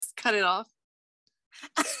cut it off.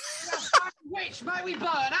 Which might we burn?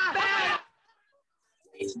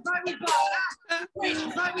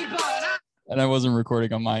 And I wasn't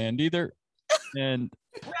recording on my end either. And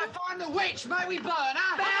Find the witch, might we burn?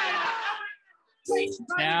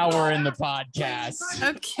 now we're in the podcast.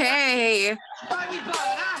 Okay.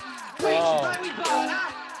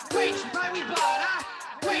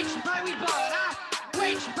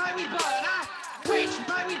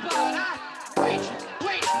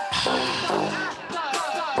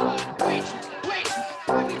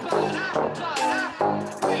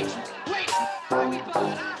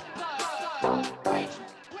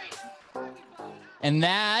 And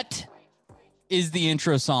that is the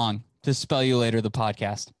intro song to Spell You Later, the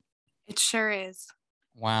podcast. It sure is.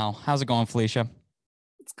 Wow. How's it going, Felicia?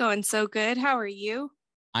 It's going so good. How are you?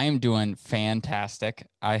 I am doing fantastic.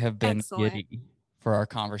 I have been giddy for our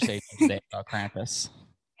conversation today about Krampus.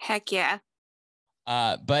 Heck yeah.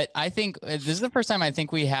 But I think this is the first time I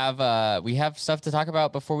think we have stuff to talk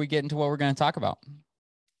about before we get into what we're going to talk about.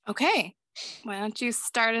 Okay. Why don't you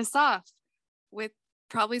start us off with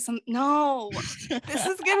probably some... No, this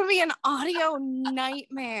is going to be an audio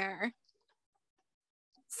nightmare.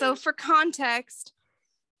 So for context,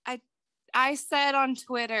 I said on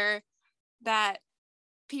Twitter that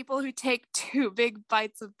people who take 2 big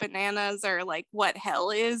bites of bananas are like what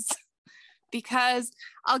hell is, because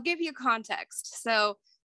I'll give you context. So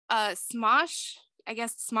Smosh, I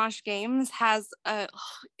guess Smosh Games has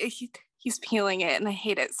he's peeling it and I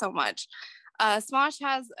hate it so much. Smosh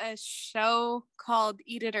has a show called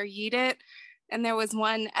Eat It or Yeet It, and there was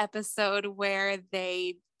one episode where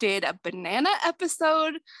they did a banana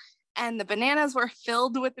episode, and the bananas were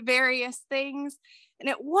filled with various things, and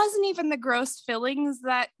it wasn't even the gross fillings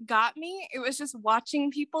that got me. It was just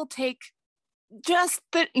watching people take just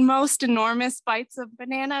the most enormous bites of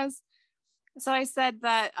bananas. So I said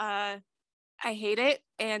that I hate it,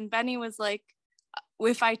 and Benny was like,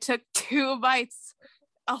 if I took 2 bites,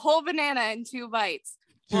 a whole banana in 2 bites,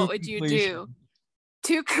 what would you do?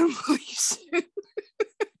 To completion.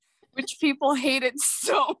 Which people hated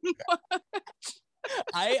so much.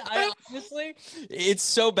 I honestly, it's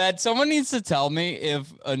so bad. Someone needs to tell me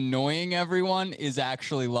if annoying everyone is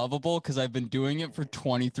actually lovable, because I've been doing it for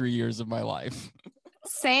 23 years of my life.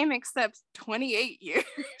 Same, except 28 years.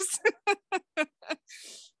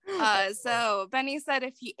 So Benny said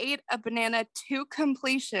if he ate a banana to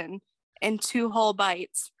completion in 2 whole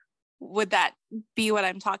bites, would that be what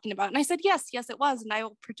I'm talking about? And I said, yes, it was. And I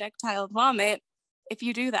will projectile vomit if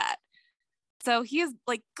you do that. So he is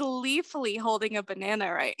like gleefully holding a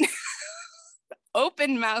banana right now.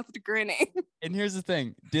 Open-mouthed grinning. And here's the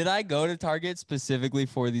thing. Did I go to Target specifically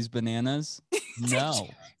for these bananas? No,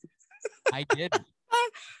 I didn't.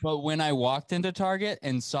 But when I walked into Target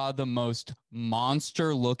and saw the most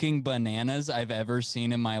monster-looking bananas I've ever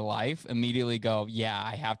seen in my life, immediately go, yeah,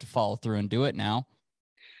 I have to follow through and do it now.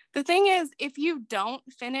 The thing is, if you don't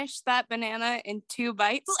finish that banana in 2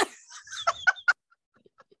 bites...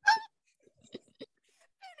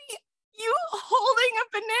 You holding a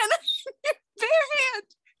banana in your bare hand,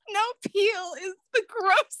 no peel, is the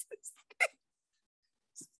grossest thing.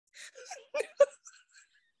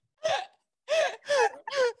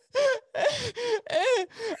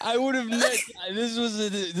 I would have this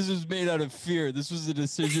was made out of fear. This was a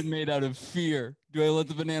decision made out of fear. Do I let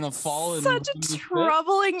the banana fall? Such a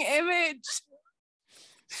troubling image.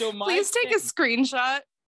 So please take a screenshot.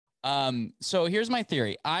 So here's my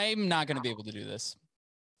theory. I'm not going to be able to do this.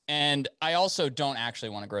 And I also don't actually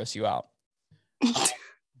want to gross you out.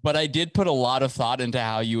 But I did put a lot of thought into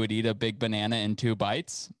how you would eat a big banana in 2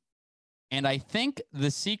 bites. And I think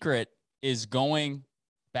the secret is going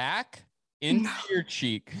back into your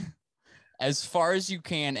cheek as far as you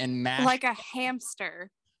can and mash. Like a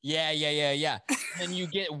hamster. Yeah. And you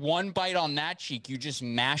get 1 bite on that cheek. You just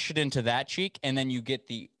mash it into that cheek, and then you get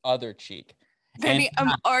the other cheek. Benny,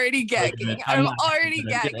 I'm already gagging.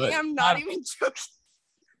 I'm not even joking.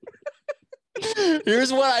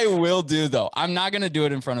 Here's what I will do, though. I'm not going to do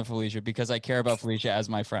it in front of Felicia because I care about Felicia as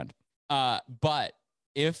my friend. But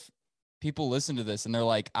if people listen to this and they're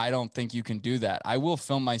like, I don't think you can do that, I will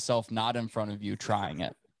film myself not in front of you trying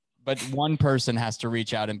it. But one person has to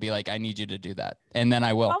reach out and be like, I need you to do that. And then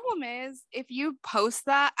I will. The problem is, if you post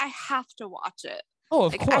that, I have to watch it. Oh,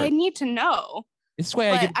 of course. I need to know. This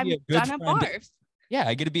way I get to be a good friend. Barf. Yeah,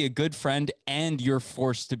 I get to be a good friend, and you're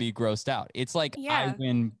forced to be grossed out. It's like I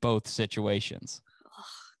win both situations.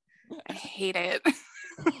 I hate it.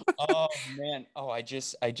 Oh man. Oh, I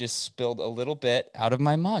just spilled a little bit out of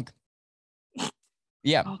my mug.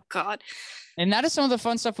 Yeah. Oh God. And that is some of the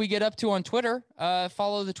fun stuff we get up to on Twitter.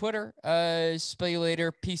 Follow the Twitter,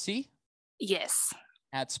 SpellYouLaterPC. Yes.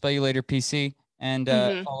 At SpellYouLaterPC. And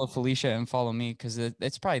follow Felicia and follow me because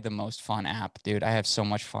it's probably the most fun app, dude. I have so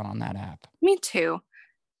much fun on that app. Me too.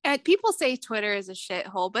 And people say Twitter is a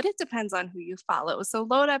shithole, but it depends on who you follow. So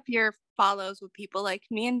load up your follows with people like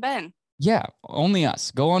me and Ben. Yeah, only us.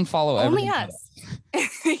 Go unfollow Only everyone.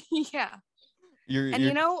 us. Yeah.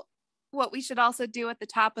 You know what we should also do at the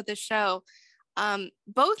top of the show?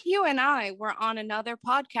 Both you and I were on another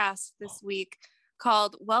podcast this week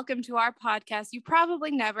called Welcome to Our Podcast. You probably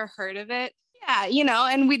never heard of it. Yeah, you know,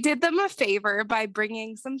 and we did them a favor by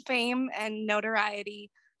bringing some fame and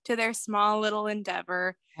notoriety to their small little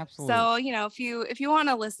endeavor. Absolutely. So, you know, if you want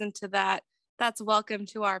to listen to that, that's Welcome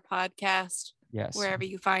to Our Podcast. Yes. Wherever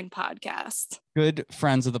you find podcasts. Good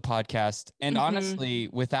friends of the podcast. And honestly,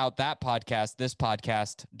 without that podcast, this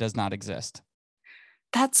podcast does not exist.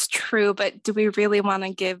 That's true. But do we really want to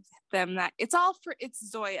give them that? It's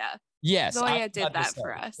Zoya. Yes. Zoya did that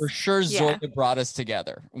for us. For sure. Zoya brought us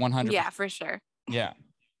together. 100%. Yeah, for sure. Yeah.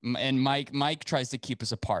 And Mike tries to keep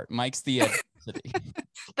us apart. Mike's the adversity.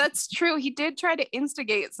 That's true. He did try to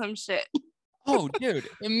instigate some shit. Oh, dude,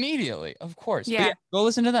 immediately. Of course. Yeah. Yeah. Go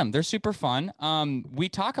listen to them. They're super fun. We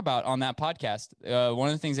talk about on that podcast. One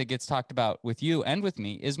of the things that gets talked about with you and with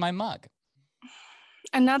me is my mug.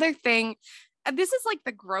 Another thing, this is like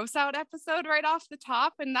the gross out episode right off the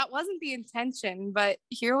top, and that wasn't the intention, but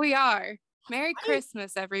here we are. Merry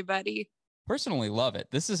Christmas, everybody. Personally love it.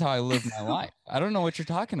 This is how I live my life. I don't know what you're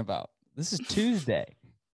talking about. This is Tuesday.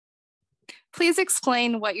 Please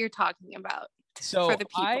explain what you're talking about for the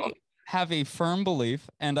people. I have a firm belief,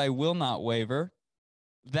 and I will not waver,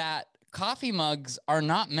 that coffee mugs are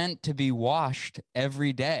not meant to be washed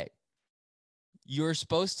every day. You're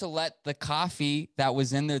supposed to let the coffee that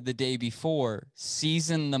was in there the day before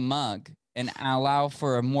season the mug and allow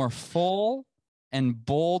for a more full and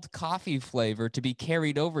bold coffee flavor to be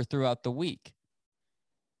carried over throughout the week.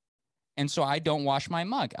 And so I don't wash my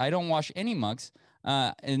mug. I don't wash any mugs.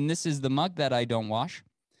 And this is the mug that I don't wash.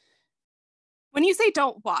 When you say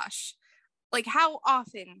don't wash, like how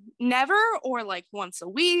often? Never, or like once a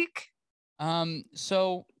week?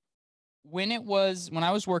 So when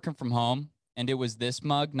I was working from home and it was this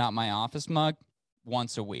mug, not my office mug,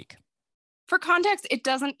 once a week. For context, it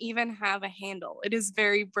doesn't even have a handle. It is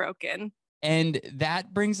very broken. And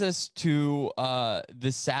that brings us to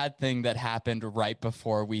the sad thing that happened right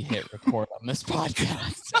before we hit record on this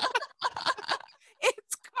podcast.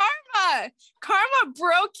 It's karma. Karma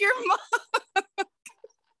broke your mug.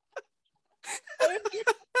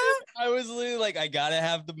 I was literally like, I gotta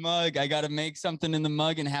have the mug. I gotta make something in the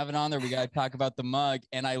mug and have it on there. We gotta talk about the mug.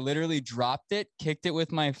 And I literally dropped it, kicked it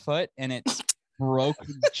with my foot, and it broke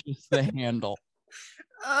just the handle.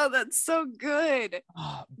 Oh, that's so good.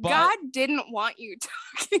 But God didn't want you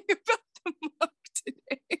talking about the mug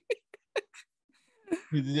today.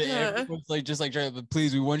 Everyone's like, just like,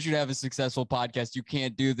 please, we want you to have a successful podcast. You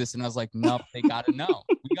can't do this. And I was like, nope, they gotta know.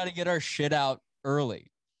 We gotta get our shit out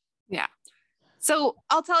early. Yeah. So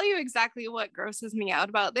I'll tell you exactly what grosses me out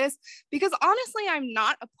about this, because honestly, I'm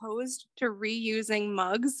not opposed to reusing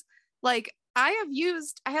mugs. Like I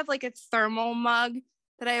have like a thermal mug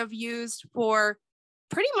that I have used for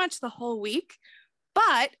pretty much the whole week,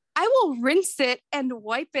 but I will rinse it and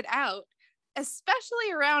wipe it out,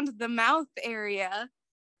 especially around the mouth area.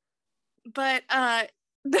 But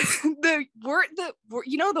the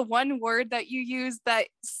one word that you use that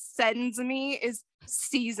sends me is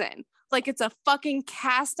season. Like it's a fucking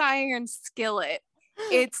cast iron skillet.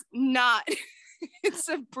 It's not. It's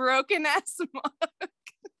a broken ass mug.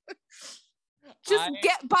 Just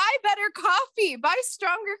buy better coffee. Buy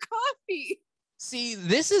stronger coffee. See,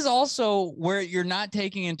 this is also where you're not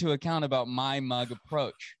taking into account about my mug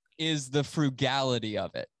approach is the frugality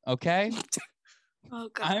of it. Okay. Oh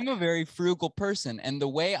God. I'm a very frugal person. And the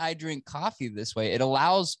way I drink coffee this way, it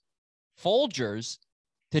allows Folgers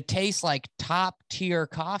to taste like top tier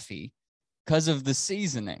coffee because of the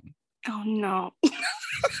seasoning. Oh no.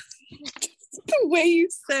 The way you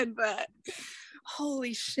said that.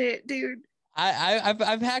 Holy shit, dude.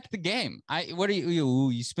 I've hacked the game.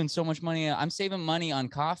 You spend so much money. I'm saving money on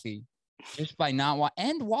coffee just by not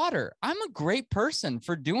and water. I'm a great person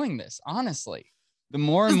for doing this. Honestly, the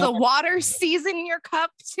more and Does more the water season your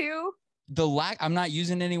cup too? I'm not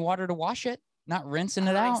using any water to wash it. Not rinsing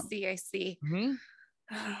it out. I see. Mm-hmm.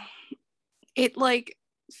 It like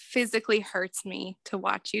physically hurts me to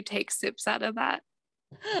watch you take sips out of that.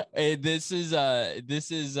 It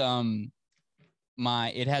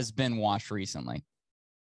has been washed recently.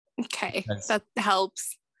 Okay, that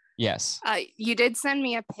helps. Yes. You did send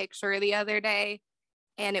me a picture the other day,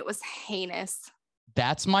 and it was heinous.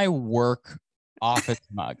 That's my work office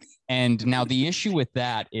mug. And now the issue with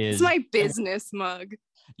that is it's my business mug.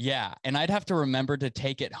 Yeah. And I'd have to remember to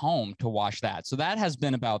take it home to wash that. So that has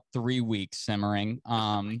been about 3 weeks simmering.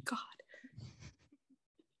 Oh my God.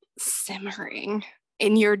 Simmering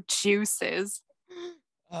in your juices.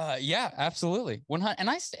 Yeah, absolutely.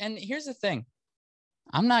 And here's the thing.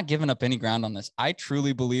 I'm not giving up any ground on this. I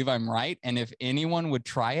truly believe I'm right. And if anyone would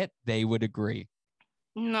try it, they would agree.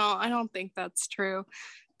 No, I don't think that's true.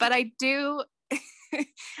 But I do,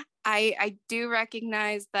 I do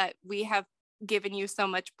recognize that we have given you so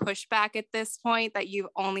much pushback at this point that you've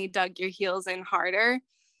only dug your heels in harder.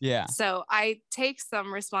 Yeah. So I take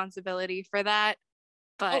some responsibility for that.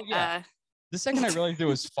 But the second I realized it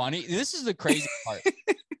was funny, this is the crazy part.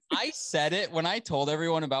 I said it when I told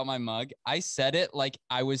everyone about my mug. I said it like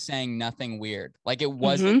I was saying nothing weird. Like it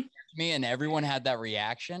wasn't me, and everyone had that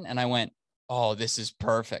reaction. And I went, "Oh, this is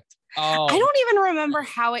perfect." Oh, I don't even remember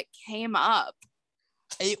how it came up.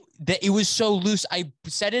 It was so loose. I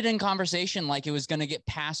said it in conversation like it was going to get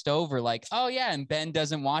passed over. Like, oh yeah, and Ben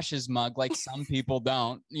doesn't wash his mug like some people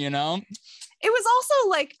don't, you know? It was also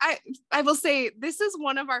like, I will say, this is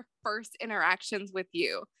one of our first interactions with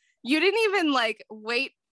you. You didn't even like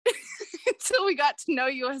wait until we got to know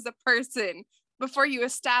you as a person before you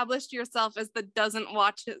established yourself as the doesn't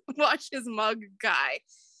wash his mug guy.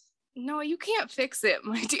 No, you can't fix it,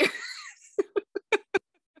 my dear.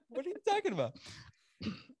 What are you talking about?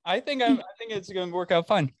 I think it's going to work out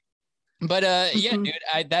fine. But yeah, dude,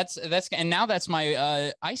 that's and now that's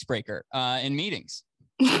my icebreaker in meetings.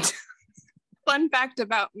 Fun fact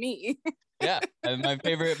about me. Yeah, my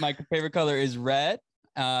favorite color is red,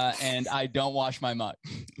 and I don't wash my mug.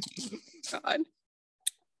 God.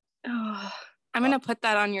 Oh, I'm gonna put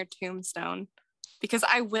that on your tombstone because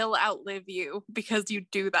I will outlive you because you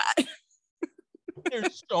do that.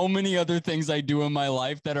 There's so many other things I do in my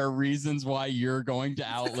life that are reasons why you're going to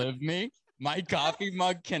outlive me. My coffee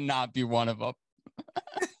mug cannot be one of them.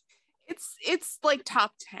 It's like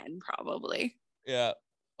top 10 probably. Yeah.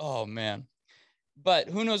 Oh man. But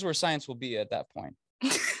who knows where science will be at that point.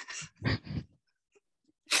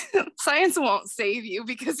 Science won't save you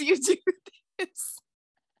because you do this.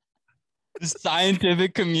 The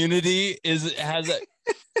scientific community has a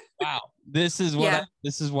wow. This is why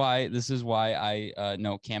I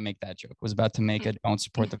can't make that joke. Was about to make a don't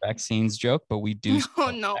support the vaccines joke, but we do.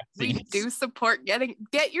 No, we do support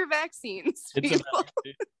get your vaccines.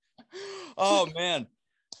 Oh man.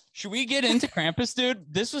 Should we get into Krampus, dude?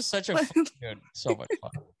 This was such a fun, dude. So much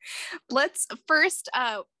fun. Let's first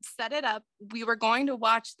set it up. We were going to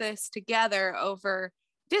watch this together over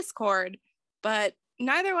Discord, but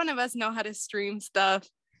neither one of us know how to stream stuff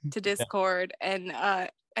to Discord. And I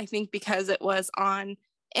think because it was on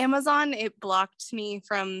Amazon, it blocked me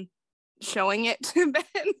from showing it to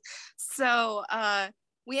Ben. So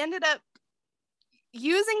we ended up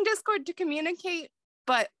using Discord to communicate,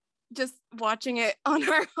 but just watching it on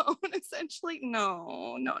our own, essentially.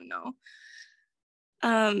 No.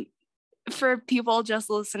 For people just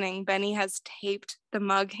listening, Benny has taped the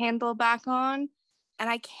mug handle back on, and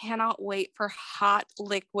I cannot wait for hot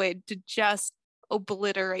liquid to just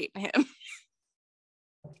obliterate him.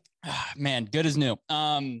 Man, good as new.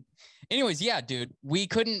 Anyways, yeah, dude, we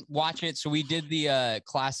couldn't watch it, so we did the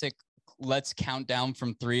classic let's count down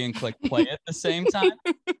from 3 and click play at the same time.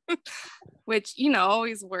 Which,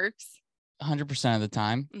 always works. 100% of the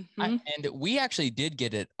time. And we actually did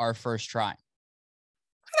get it our first try.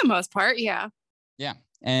 For the most part, yeah. Yeah.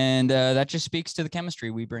 And that just speaks to the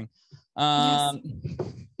chemistry we bring. Yes.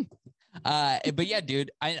 But yeah,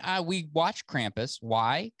 dude, we watched Krampus.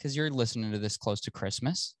 Why? Because you're listening to this close to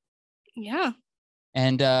Christmas. Yeah.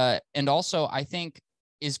 And also, I think,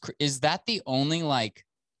 is that the only, like,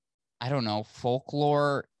 I don't know,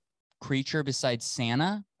 folklore creature besides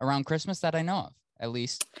Santa around Christmas that I know of, at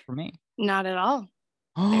least for me? Not at all.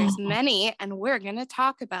 There's many, and we're going to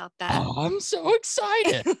talk about that. Oh, I'm so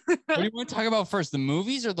excited. What do you want to talk about first, the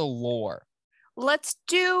movies or the lore? Let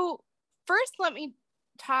me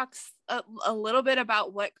talk a little bit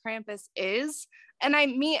about what Krampus is. And I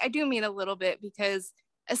do mean a little bit because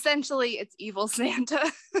essentially it's evil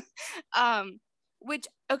Santa. Which,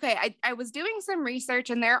 okay, I was doing some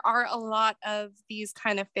research, and there are a lot of these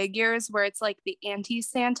kind of figures where it's like the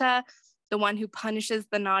anti-Santa, the one who punishes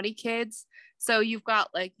the naughty kids. So you've got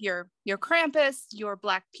like your Krampus, your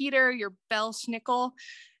Black Peter, your Belsnickel.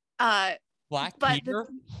 Black Peter?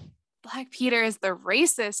 Black Peter is the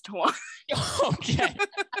racist one. Okay.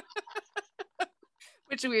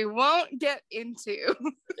 Which we won't get into.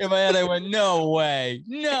 In my head, I went, no way.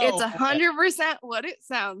 No. It's 100% what it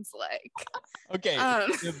sounds like. Okay.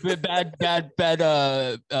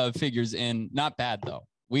 Bad figures in. Not bad, though.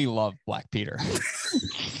 We love Black Peter.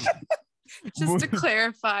 Just to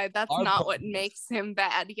clarify, that's not what makes him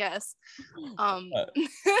bad. Yes.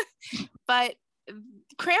 But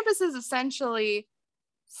Krampus is essentially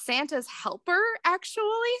Santa's helper, actually.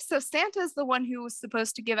 So Santa's the one who was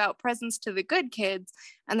supposed to give out presents to the good kids.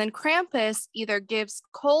 And then Krampus either gives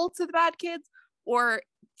coal to the bad kids, or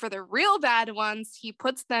for the real bad ones, he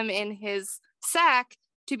puts them in his sack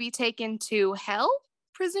to be taken to hell,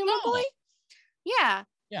 presumably. Yeah.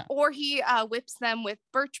 Or he whips them with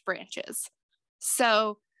birch branches.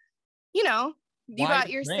 So, you got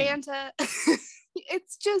your Santa.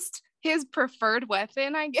 It's just his preferred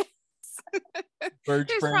weapon, I guess. There's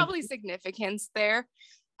probably significance there.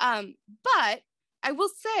 But I will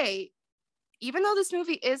say, even though this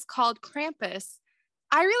movie is called Krampus,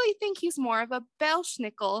 I really think he's more of a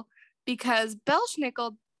Belschnickel, because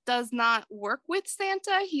Belschnickel does not work with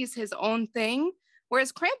Santa. He's his own thing,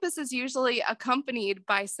 whereas Krampus is usually accompanied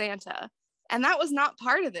by Santa. And that was not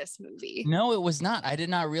part of this movie. No, it was not. I did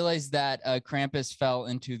not realize that Krampus fell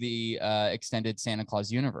into the extended Santa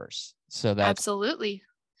Claus universe. So that's absolutely.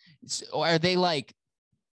 So are they like,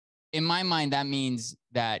 in my mind, that means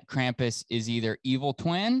that Krampus is either evil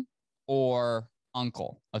twin or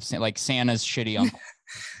uncle of like Santa's shitty uncle.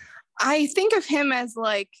 I think of him as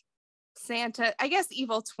like Santa, I guess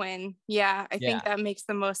evil twin. Yeah, I think that makes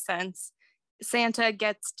the most sense. Santa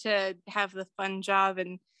gets to have the fun job,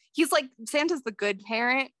 and he's like, Santa's the good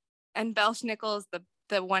parent, and Belschnickel is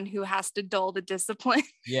the one who has to dull the discipline.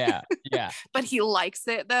 Yeah. But he likes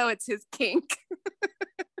it, though. It's his kink.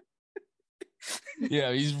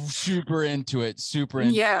 Yeah, he's super into it.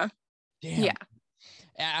 Yeah. Damn. Yeah.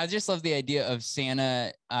 I just love the idea of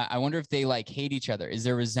Santa. I wonder if they like hate each other. Is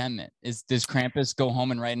there resentment? Does Krampus go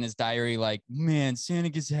home and write in his diary like, man, Santa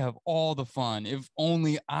gets to have all the fun. If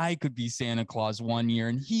only I could be Santa Claus one year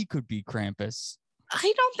and he could be Krampus.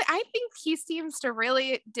 I think he seems to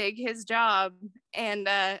really dig his job, and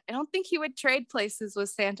I don't think he would trade places with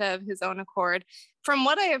Santa of his own accord. From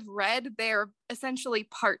what I have read, they're essentially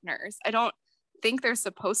partners. I don't think there's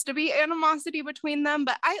supposed to be animosity between them,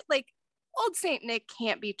 but old Saint Nick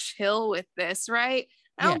can't be chill with this, right?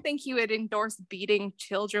 I don't think he would endorse beating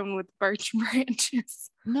children with birch branches.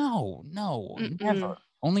 No, never.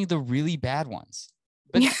 Only the really bad ones.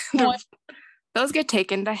 But those get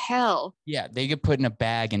taken to hell. Yeah, they get put in a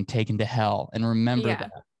bag and taken to hell. And remember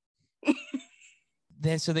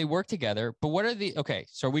that. So they work together. But what are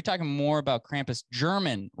so are we talking more about Krampus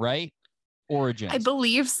German, right? Origins? I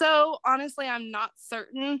believe so. Honestly, I'm not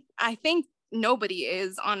certain. I think nobody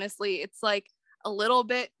is, honestly. It's like a little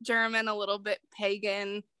bit German, a little bit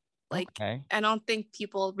pagan. I don't think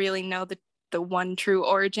people really know the one true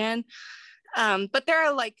origin. But there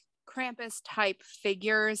are like Krampus type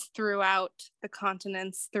figures throughout the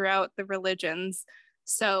continents, throughout the religions.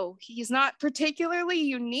 So he's not particularly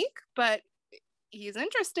unique, but he's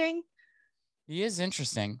interesting. He is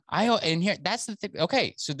interesting. That's the thing.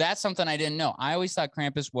 Okay, so that's something I didn't know. I always thought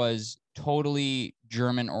Krampus was totally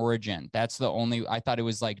German origin. I thought it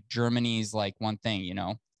was like Germany's like one thing,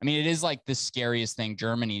 I mean, it is like the scariest thing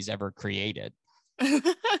Germany's ever created.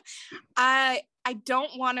 I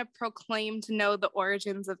don't want to proclaim to know the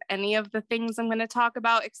origins of any of the things I'm going to talk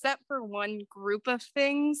about, except for one group of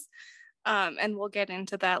things. And we'll get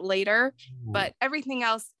into that later. But everything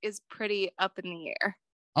else is pretty up in the air.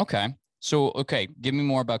 Okay. So, give me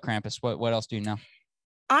more about Krampus. What else do you know?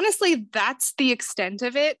 Honestly, that's the extent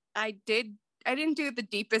of it. I didn't do the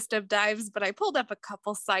deepest of dives, but I pulled up a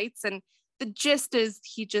couple sites, and the gist is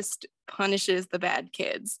he just punishes the bad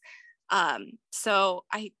kids. So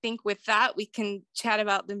I think with that, we can chat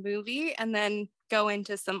about the movie and then go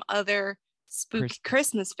into some other spooky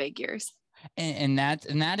Christmas figures. And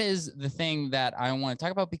that is the thing that I want to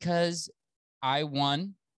talk about, because I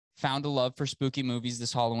found a love for spooky movies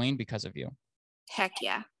this Halloween because of you. Heck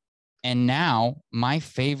yeah. And now my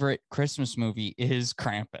favorite Christmas movie is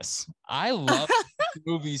Krampus. I love this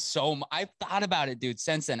movie so much. I've thought about it, dude,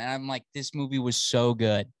 since then. And I'm like, this movie was so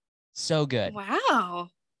good. So good. Wow.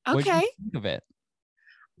 Okay. What did you think of it?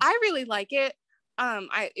 I really like it.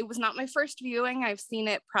 It was not my first viewing. I've seen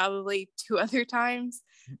it probably 2 other times.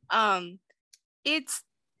 It's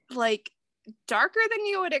like darker than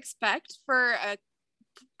you would expect for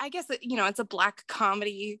I guess, it's a black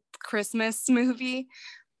comedy Christmas movie,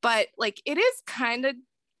 but like it is kind of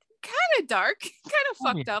dark, kind of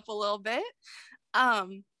fucked up a little bit.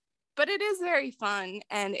 But it is very fun,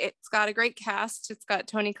 and it's got a great cast. It's got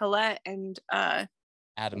Toni Collette and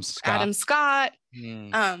Adam Scott. Adam Scott.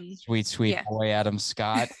 Sweet yeah. boy, Adam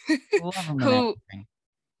Scott. Love him in Who, everything.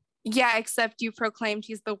 yeah, except you proclaimed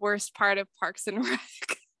he's the worst part of Parks and Rec.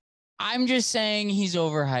 I'm just saying he's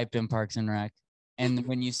overhyped in Parks and Rec. And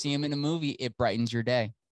when you see him in a movie, it brightens your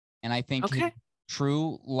day. And I think his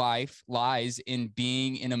true life lies in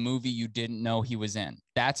being in a movie you didn't know he was in.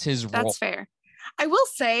 That's his role. That's fair. I will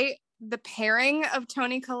say the pairing of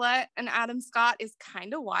Toni Collette and Adam Scott is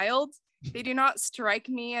kind of wild. They do not strike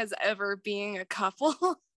me as ever being a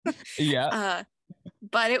couple. Yeah.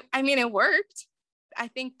 But it worked. I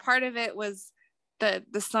think part of it was the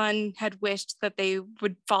son had wished that they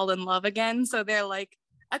would fall in love again. So they're like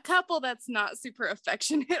a couple that's not super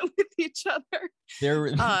affectionate with each other.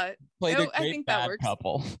 They're played a great I think bad that works.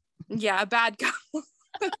 couple. Yeah, a bad couple.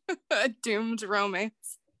 A doomed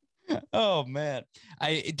romance. Oh man.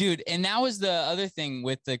 Dude, and that was the other thing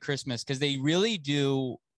with the Christmas, because they really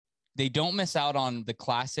do, they don't miss out on the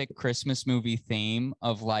classic Christmas movie theme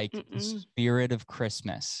of like the spirit of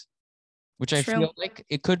Christmas, which I feel like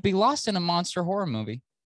it could be lost in a monster horror movie,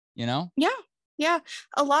 you know? Yeah.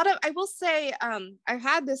 A lot of, I will say, I've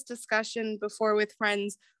had this discussion before with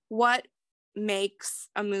friends. What makes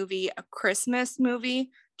a movie a Christmas movie?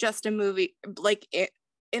 Just a movie like it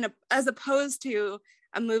as opposed to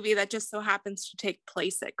a movie that just so happens to take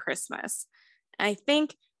place at Christmas. And I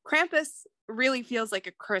think Krampus really feels like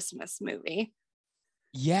a Christmas movie.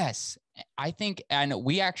 Yes, I think, and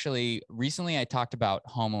we actually recently I talked about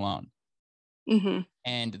Home Alone.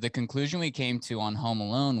 And the conclusion we came to on Home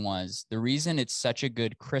Alone was the reason it's such a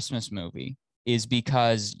good Christmas movie is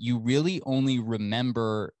because you really only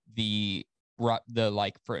remember the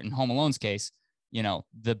like, for in Home Alone's case, you know,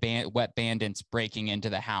 the wet bandits breaking into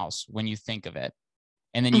the house when you think of it.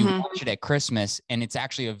 And then you watch it at Christmas and it's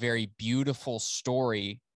actually a very beautiful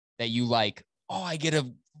story that you like, oh, I get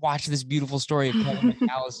to watch this beautiful story of Kevin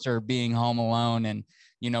McAllister being home alone and,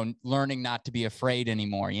 you know, learning not to be afraid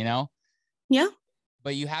anymore, you know? Yeah.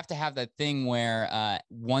 But you have to have that thing where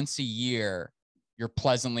once a year, you're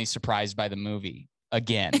pleasantly surprised by the movie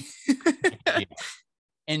again.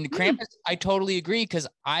 And Krampus, I totally agree, because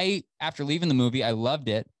after leaving the movie, I loved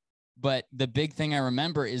it. But the big thing I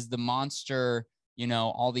remember is the monster, you know,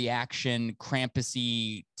 all the action,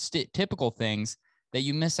 Krampus-y, typical things that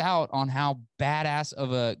you miss out on how badass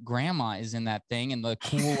of a grandma is in that thing and the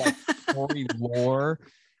cool like story lore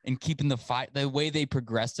and keeping the fight, the way they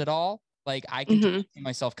progressed it all. Like I can see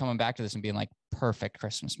myself coming back to this and being like, perfect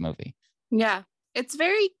Christmas movie. Yeah. It's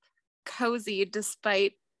very cozy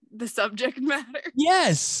despite the subject matter.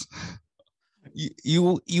 Yes.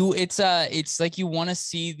 It's like you want to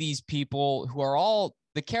see these people who are all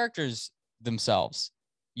the characters themselves.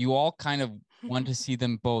 You all kind of want to see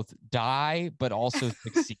them both die, but also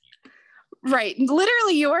succeed. Right.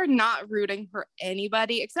 Literally, you are not rooting for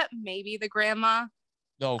anybody except maybe the grandma.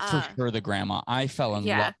 Oh, for sure, the grandma. I fell in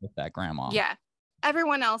love with that grandma. Yeah.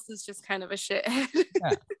 Everyone else is just kind of a shithead.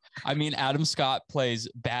 Yeah. I mean, Adam Scott plays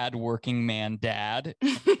bad working man dad.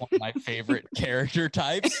 One of my favorite character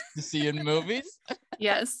types to see in movies.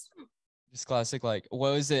 Yes. Just classic. Like,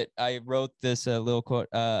 what was it? I wrote this little quote.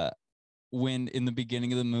 When in the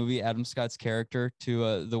beginning of the movie, Adam Scott's character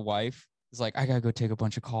to the wife is like, I gotta go take a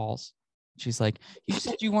bunch of calls. She's like, you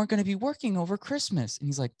said you weren't going to be working over Christmas. And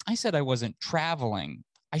he's like, I said I wasn't traveling.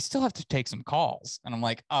 I still have to take some calls. And I'm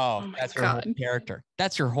like, oh that's your whole character.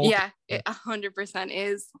 That's your whole character. It 100%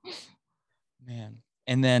 is. Man.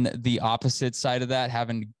 And then the opposite side of that,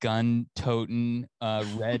 having gun-toting,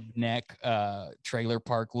 redneck, trailer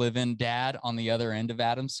park living dad on the other end of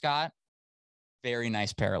Adam Scott. Very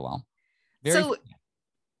nice parallel.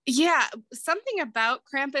 Yeah, something about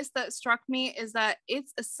Krampus that struck me is that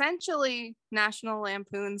it's essentially National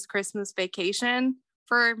Lampoon's Christmas Vacation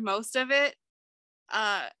for most of it.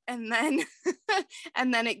 And then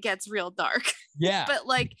and then it gets real dark. Yeah. But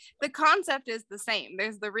like the concept is the same.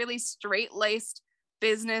 There's the really straight-laced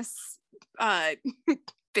business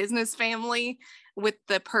family with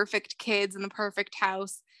the perfect kids and the perfect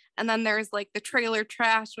house. And then there's like the trailer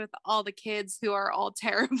trash with all the kids who are all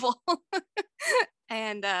terrible.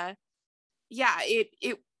 And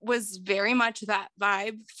it was very much that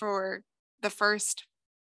vibe for the first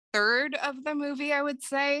third of the movie, I would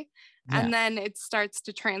say. Yeah. And then it starts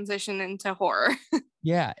to transition into horror.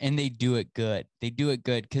 Yeah, and they do it good. They do it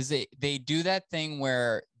good because they do that thing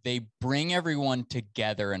where they bring everyone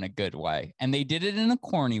together in a good way. And they did it in a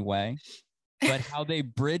corny way. But how they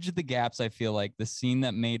bridge the gaps, I feel like the scene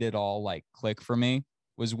that made it all like click for me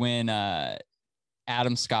was when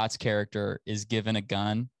Adam Scott's character is given a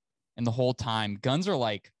gun. And the whole time, guns are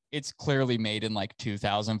like it's clearly made in like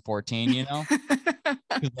 2014, you know?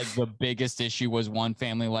 'Cause, like the biggest issue was one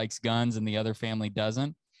family likes guns and the other family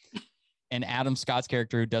doesn't. And Adam Scott's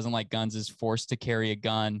character, who doesn't like guns, is forced to carry a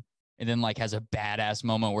gun and then like has a badass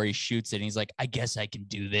moment where he shoots it. And he's like, I guess I can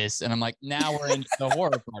do this. And I'm like, now we're into the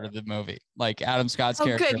horror part of the movie. Like Adam Scott's Oh,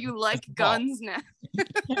 character. good. You like guns now.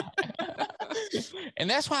 And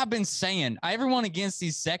that's why I've been saying everyone against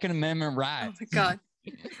these Second Amendment rights. Oh my God.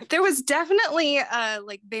 There was definitely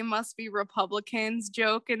like they must be Republicans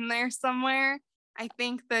joke in there somewhere. I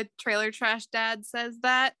think the Trailer Trash Dad says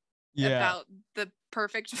that about the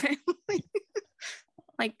perfect family.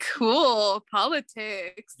 Like, cool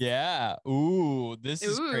politics. Yeah. Ooh, this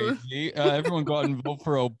is crazy. Everyone go out and vote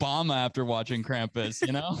for Obama after watching Krampus,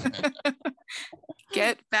 you know?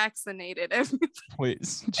 Get vaccinated.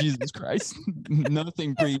 Please. Jesus Christ.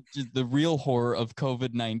 Nothing breaches the real horror of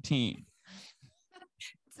COVID-19.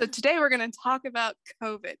 So today we're going to talk about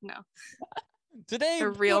COVID. No. Today, the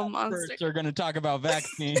real monster. Are going to talk about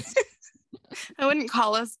vaccines. I wouldn't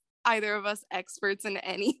call us either of us experts in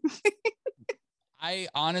anything. I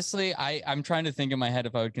honestly, I'm trying to think in my head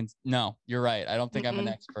if I would. No, you're right. I don't think I'm an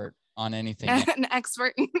expert on anything. An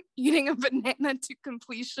expert in eating a banana to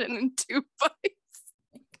completion in 2 bites.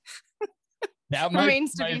 That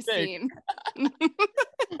remains to be seen.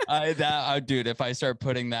 Dude, if I start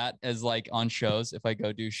putting that as like on shows, if I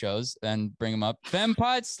go do shows and bring them up, Fem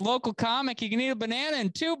Putts, local comic, he can eat a banana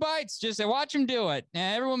in 2 bites. Just watch him do it.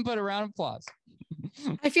 And everyone put a round of applause.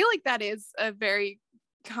 I feel like that is a very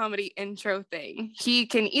comedy intro thing. He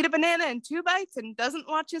can eat a banana in 2 bites and doesn't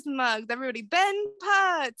watch his mugs. Everybody, Ben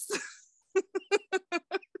Putts.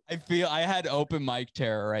 I feel I had open mic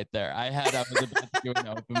terror right there. I was about to do an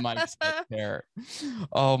open mic terror.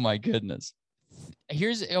 Oh my goodness.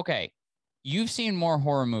 Okay. You've seen more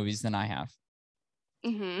horror movies than I have.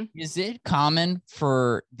 Mm-hmm. Is it common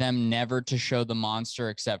for them never to show the monster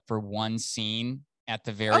except for one scene at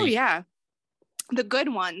the very? Oh yeah. The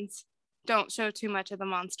good ones don't show too much of the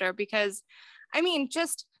monster because, I mean,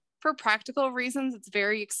 just for practical reasons, it's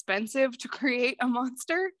very expensive to create a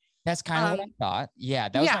monster. That's kind of what I thought. Yeah,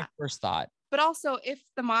 that was my first thought. But also, if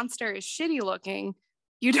the monster is shitty looking,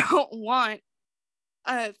 you don't want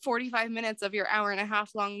 45 minutes of your hour and a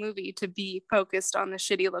half long movie to be focused on the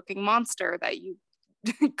shitty looking monster that you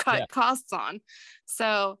cut costs on.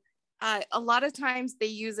 So a lot of times they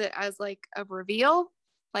use it as like a reveal.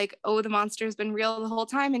 Like, oh, the monster's been real the whole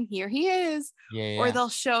time and here he is. Or they'll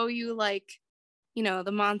show you like, you know,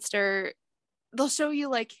 the monster, they'll show you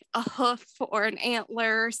like a hoof or an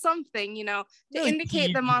antler or something, you know, to really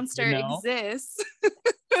indicate the monster exists.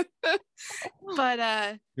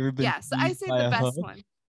 But yes, I say the best one.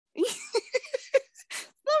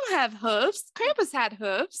 Some have hoofs. Krampus had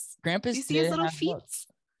hoofs. Krampus, you see his little feet?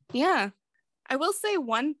 Yeah. I will say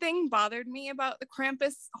one thing bothered me about the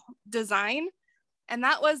Krampus design. And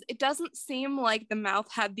that was, it doesn't seem like the mouth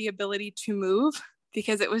had the ability to move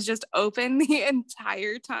because it was just open the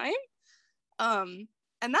entire time. And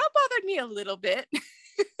that bothered me a little bit.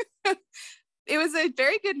 It was a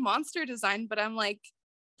very good monster design, but I'm like,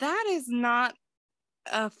 that is not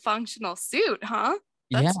a functional suit, huh?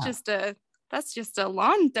 That's just a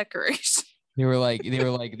lawn decoration. They were like,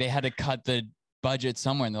 they had to cut the budget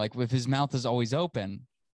somewhere. And they're like, if his mouth is always open.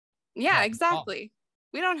 Yeah, exactly.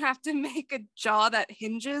 We don't have to make a jaw that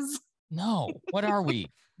hinges. No, what are we?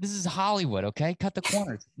 This is Hollywood, okay? Cut the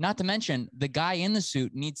corners. Not to mention, the guy in the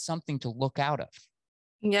suit needs something to look out of.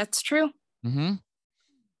 Yeah, it's true. Mm-hmm.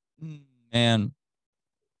 And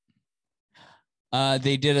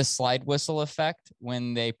they did a slide whistle effect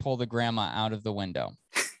when they pull the grandma out of the window.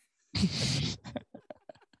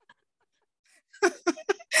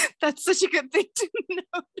 That's such a good thing to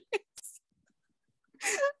notice.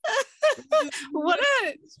 What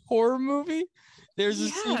a horror movie. There's a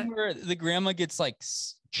scene where the grandma gets like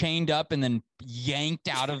chained up and then yanked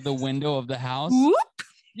out of the window of the house. Whoop.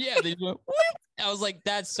 Yeah, they went whoop. I was like,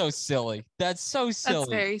 that's so silly. That's so silly. That's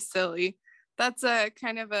very silly. That's a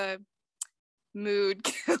kind of a mood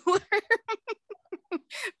killer.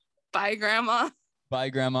 Bye, grandma. Bye,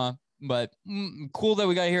 grandma. But cool that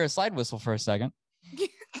we got to hear a slide whistle for a second.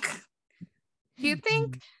 Do you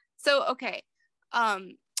think so? Okay.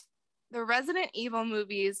 The Resident Evil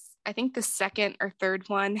movies, I think the second or third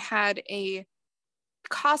one had a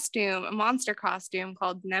monster costume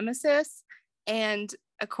called Nemesis. And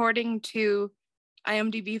according to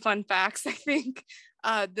IMDb fun facts, I think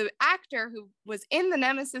the actor who was in the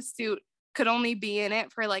Nemesis suit could only be in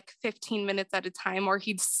it for like 15 minutes at a time or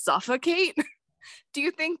he'd suffocate. Do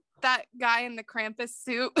you think that guy in the Krampus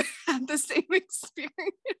suit had the same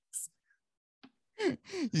experience?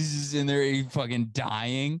 He's just in there, he fucking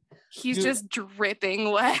dying. He's Dude, just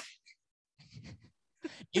dripping wet.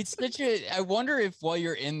 it's such a, I wonder if while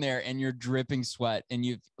you're in there and you're dripping sweat and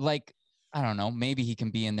you like, I don't know, maybe he can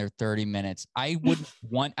be in there 30 minutes. I wouldn't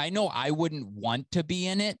want to be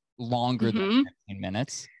in it longer than 15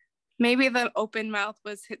 minutes. Maybe the open mouth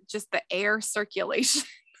was just the air circulation.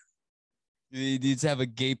 He needs to have a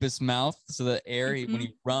gapous mouth so the air, when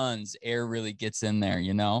he runs, air really gets in there,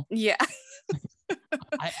 you know? Yeah.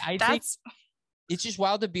 I think it's just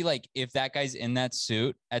wild to be like, if that guy's in that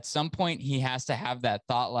suit, at some point he has to have that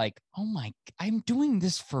thought like, oh my, I'm doing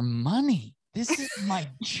this for money. This is my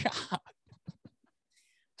job.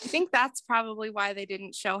 I think that's probably why they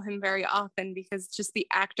didn't show him very often, because just the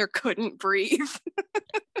actor couldn't breathe.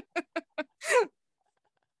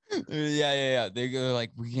 Yeah. They go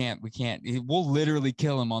like, we can't. We'll literally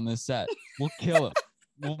kill him on this set. We'll kill him.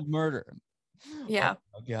 We'll murder him. Yeah.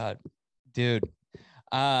 Oh God, dude.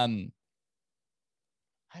 I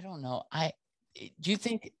don't know. Do you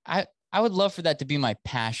think I would love for that to be my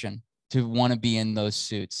passion, to want to be in those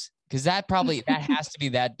suits? Because that has to be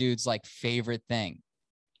that dude's like favorite thing.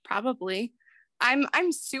 Probably.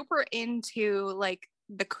 I'm super into like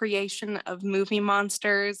the creation of movie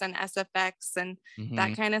monsters and SFX and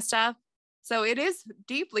that kind of stuff. So it is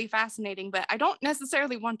deeply fascinating, but I don't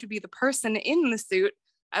necessarily want to be the person in the suit.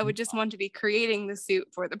 I would just want to be creating the suit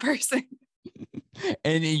for the person.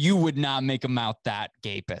 And you would not make a mouth that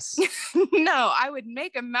gapous. No, I would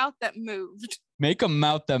make a mouth that moved. Make a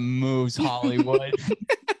mouth that moves, Hollywood.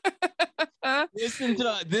 Listen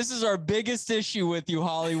to this is our biggest issue with you,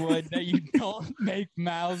 Hollywood, that you don't make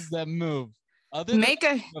mouths that move. Other than make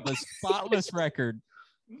a spotless record.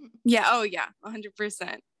 Yeah. Oh yeah.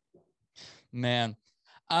 100%. Man.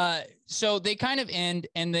 So they kind of end,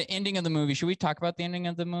 and the ending of the movie. Should we talk about the ending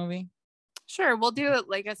of the movie? Sure. We'll do it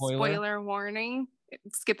like a spoiler warning.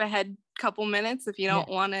 Skip ahead a couple minutes if you don't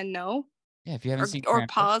want to know. Yeah. If you haven't seen or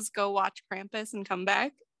pause, go watch Krampus and come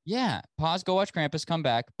back. Yeah. Pause, go watch Krampus, come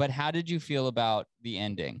back. But how did you feel about the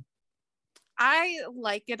ending? I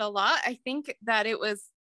like it a lot. I think that it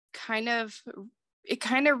kind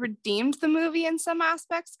of redeemed the movie in some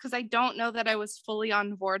aspects, because I don't know that I was fully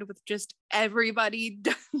on board with just everybody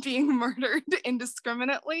being murdered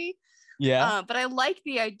indiscriminately. Yeah. But I like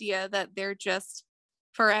the idea that they're just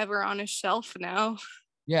forever on a shelf now.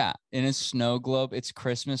 Yeah. In a snow globe. It's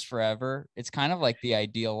Christmas forever. It's kind of like the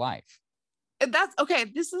ideal life. That's okay.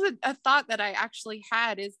 This is a thought that I actually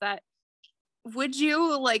had, is that, would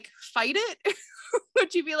you like fight it?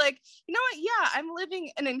 Would you be like, you know what? Yeah, I'm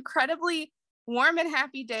living an incredibly warm and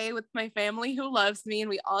happy day with my family who loves me, and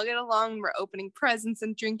we all get along. We're opening presents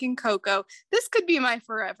and drinking cocoa. This could be my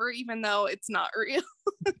forever, even though it's not real.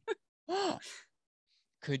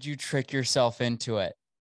 Could you trick yourself into it?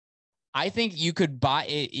 I think you could buy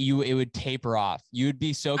it. It would taper off. You would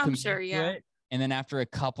be so committed to it. And then after a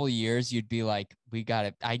couple years, you'd be like, we got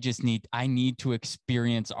it. I need to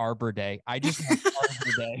experience Arbor Day. I just want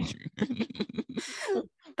Arbor Day.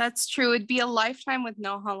 That's true. It'd be a lifetime with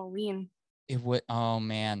no Halloween. It would. Oh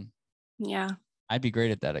man. Yeah. I'd be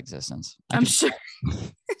great at that existence. I'm sure.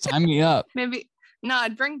 Sign me up. Maybe. No,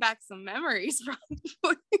 I'd bring back some memories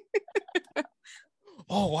probably.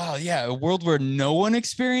 Oh wow, yeah, a world where no one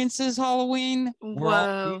experiences Halloween. We're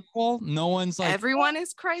all equal. No one's like, everyone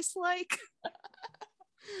is Christ-like.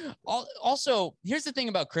 Also, here's the thing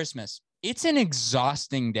about Christmas. It's an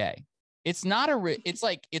exhausting day. It's not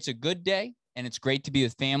it's a good day, and it's great to be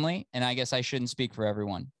with family. And I guess I shouldn't speak for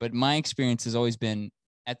everyone, but my experience has always been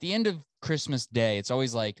at the end of Christmas Day, it's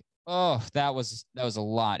always like, oh, that was a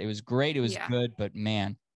lot. It was great. It was good, but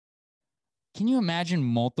man, can you imagine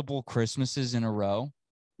multiple Christmases in a row?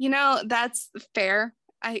 You know, that's fair.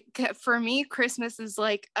 For me, Christmas is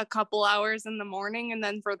like a couple hours in the morning, and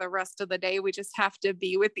then for the rest of the day, we just have to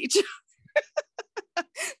be with each other.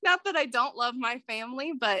 Not that I don't love my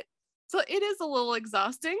family, but so it is a little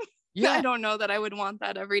exhausting. Yeah, I don't know that I would want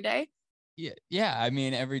that every day. Yeah. I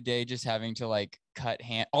mean, every day just having to like cut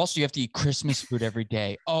ham. Also, you have to eat Christmas food every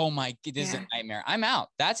day. Oh my, this is a nightmare. I'm out.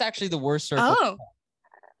 That's actually the worst circle. Oh,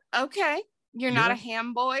 okay. You're not a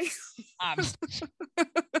ham boy.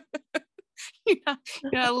 You're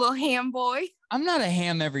not a little ham boy. I'm not a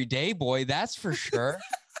ham every day boy. That's for sure.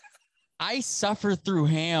 I suffer through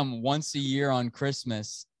ham once a year on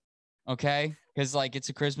Christmas. Okay. Because like it's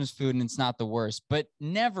a Christmas food and it's not the worst, but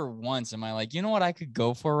never once am I like, you know what I could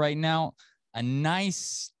go for right now? A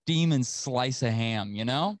nice steaming slice of ham, you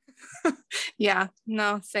know? Yeah,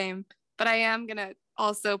 no, same. But I am going to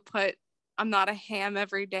also put, I'm not a ham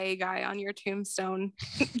every day guy on your tombstone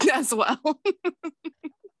as well.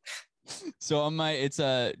 So on my, it's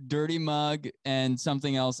a dirty mug and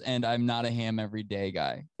something else, and I'm not a ham every day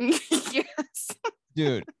guy. Yes.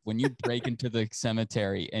 Dude, when you break into the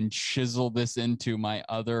cemetery and chisel this into my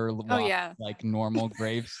other yeah. like normal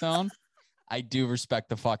gravestone, I do respect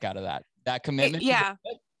the fuck out of that. That commitment. Yeah.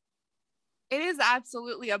 It is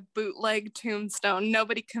absolutely a bootleg tombstone.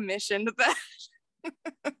 Nobody commissioned that.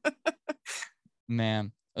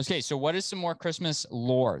 Man. Okay, so what is some more Christmas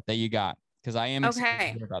lore that you got? Because I am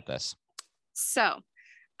excited to hear about this. So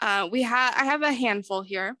I have a handful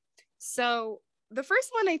here. So the first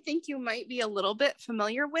one I think you might be a little bit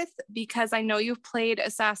familiar with because I know you've played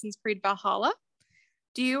Assassin's Creed Valhalla.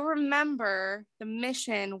 Do you remember the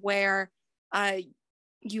mission where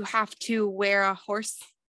you have to wear a horse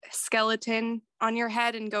skeleton on your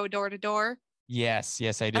head and go door to door? Yes,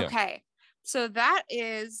 I do. Okay. So that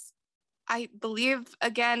is, I believe,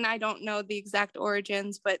 again, I don't know the exact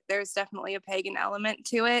origins, but there's definitely a pagan element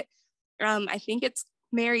to it. I think it's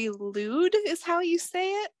Mary Lude is how you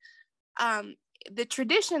say it. The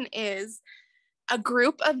tradition is a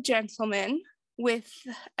group of gentlemen with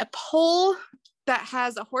a pole that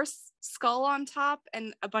has a horse skull on top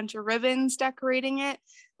and a bunch of ribbons decorating it.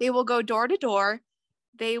 They will go door to door.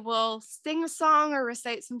 They will sing a song or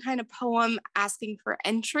recite some kind of poem asking for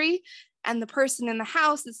entry. And the person in the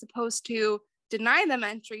house is supposed to deny them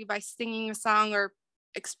entry by singing a song or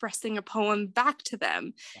expressing a poem back to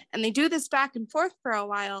them. And they do this back and forth for a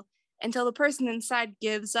while until the person inside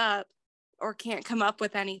gives up or can't come up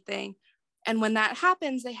with anything. And when that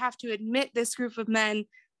happens, they have to admit this group of men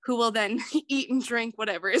who will then eat and drink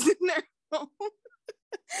whatever is in their home.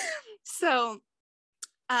 So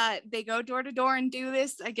they go door to door and do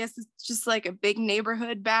this. I guess it's just like a big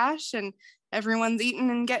neighborhood bash and everyone's eating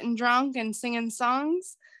and getting drunk and singing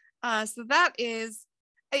songs. So that is,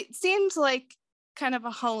 it seems like kind of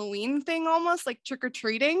a Halloween thing, almost like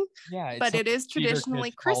trick-or-treating. Yeah, but it is traditionally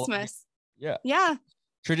Christmas. Yeah.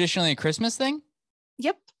 Traditionally a Christmas thing?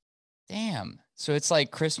 Yep. Damn. So it's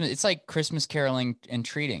like Christmas. It's like Christmas caroling and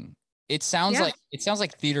treating. It sounds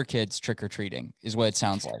like theater kids trick-or-treating is what it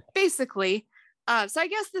sounds like. Basically. So I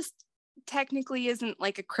guess this technically isn't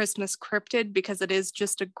like a Christmas cryptid because it is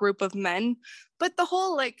just a group of men, but the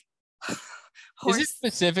whole like horse is it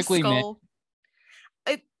specifically skull,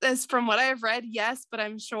 it is from what I've read, yes, but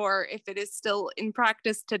I'm sure if it is still in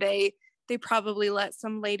practice today, they probably let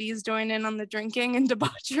some ladies join in on the drinking and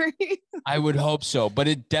debauchery. I would hope so, but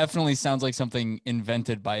it definitely sounds like something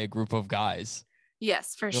invented by a group of guys.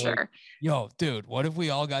 Yes, for sure. Like, yo, dude, what if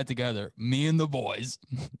we all got together, me and the boys,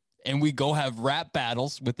 and we go have rap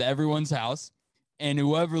battles with everyone's house, and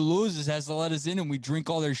whoever loses has to let us in and we drink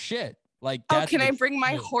all their shit? Like, oh, can I bring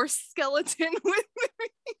my horse skeleton with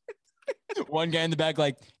me? One guy in the back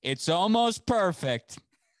like, it's almost perfect,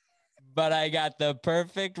 but I got the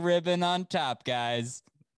perfect ribbon on top, guys.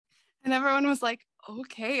 And everyone was like,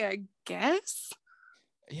 okay, I guess.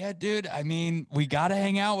 Yeah, dude. I mean, we got to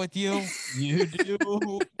hang out with you. You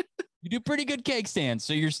do pretty good cake stands.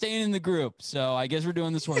 So you're staying in the group. So I guess we're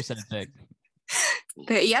doing this horse head thing.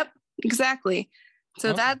 Yep, exactly.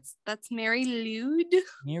 So that's Mary Lude.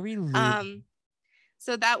 Mary Lude.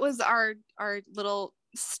 So that was our little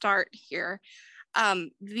start here.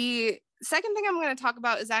 The second thing I'm going to talk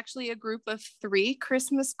about is actually a group of 3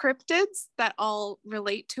 Christmas cryptids that all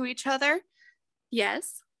relate to each other.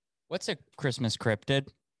 Yes. What's a Christmas cryptid?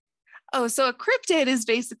 Oh, so a cryptid is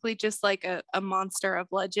basically just like a monster of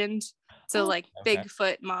legend. So like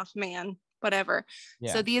Bigfoot, Mothman, whatever.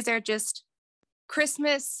 Yeah. So these are just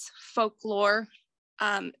Christmas folklore.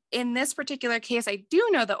 In this particular case, I do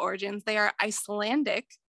know the origins. They are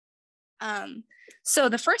Icelandic. So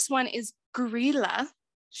the first one is Grýla.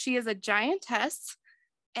 She is a giantess,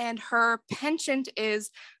 and her penchant is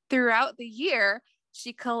throughout the year,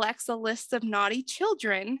 she collects a list of naughty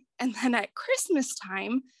children, and then at Christmas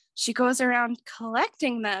time, she goes around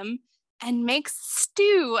collecting them and makes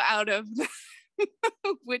stew out of them,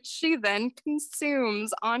 which she then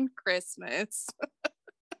consumes on Christmas.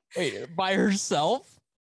 Wait, by herself?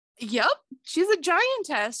 Yep, she's a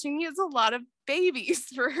giantess. She needs a lot of babies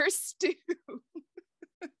for her stew.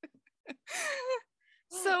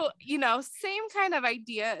 So, same kind of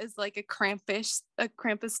idea as like a Krampus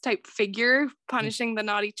type figure punishing the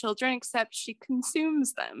naughty children, except she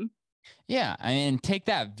consumes them. Yeah, I mean, take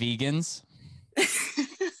that, vegans.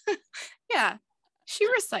 Yeah, she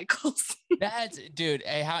recycles. Dude,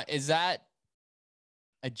 how is that?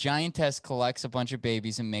 A giantess collects a bunch of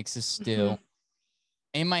babies and makes a stew. Mm-hmm.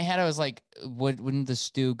 In my head, I was like, wouldn't the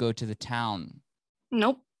stew go to the town?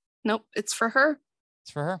 Nope, it's for her.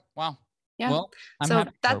 It's for her. Wow. Yeah. Well, I'm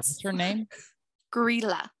happy. What's her name?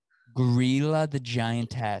 Grýla. Grýla the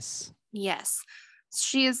giantess. Yes.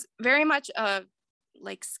 She is very much a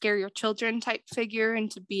like scare your children type figure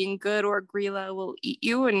into being good, or Grilla will eat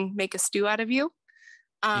you and make a stew out of you.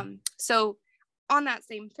 So on that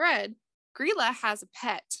same thread, Grilla has a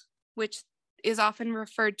pet, which is often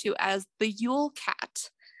referred to as the Yule Cat.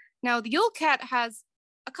 Now, the Yule Cat has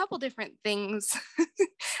a couple different things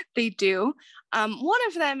they do. One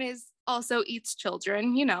of them is also eats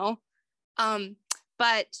children,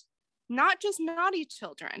 but not just naughty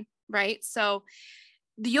children, right? So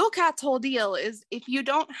the Yule Cat's whole deal is if you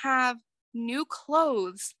don't have new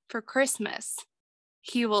clothes for Christmas,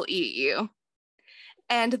 he will eat you.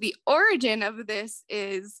 And the origin of this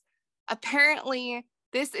is apparently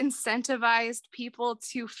this incentivized people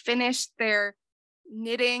to finish their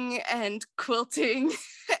knitting and quilting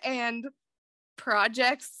and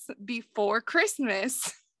projects before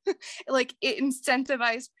Christmas. Like it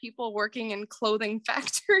incentivized people working in clothing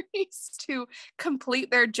factories to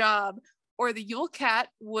complete their job, or the Yule Cat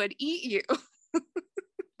would eat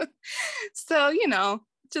you. So,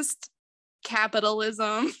 just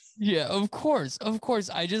capitalism. Yeah, of course. Of course.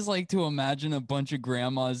 I just like to imagine a bunch of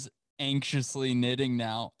grandmas anxiously knitting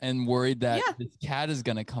now and worried that this cat is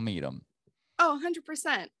going to come eat them. Oh,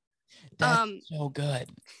 100%. That's so good.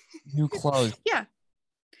 New clothes. Yeah.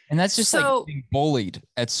 And that's just like being bullied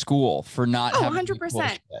at school for not having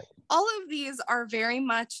 100%. All of these are very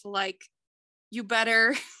much like, you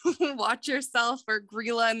better watch yourself or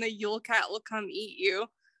Grilla and the Yule Cat will come eat you.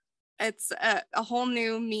 It's a whole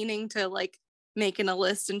new meaning to like making a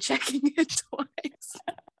list and checking it twice.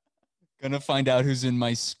 Gonna find out who's in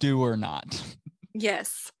my stew or not.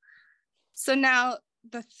 Yes. So now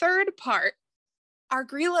the third part are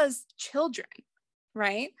Grilla's children,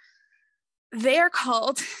 right? They are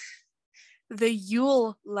called the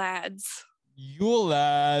Yule Lads. Yule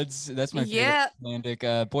Lads. That's my favorite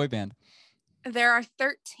Icelandic boy band. There are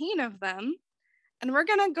 13 of them, and we're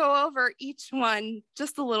going to go over each one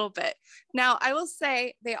just a little bit. Now, I will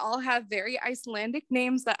say they all have very Icelandic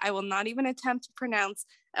names that I will not even attempt to pronounce.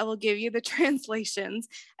 I will give you the translations,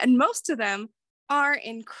 and most of them are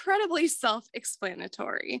incredibly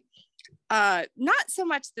self-explanatory. Not so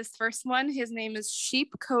much this first one. His name is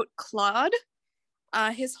Sheepcoat Claude.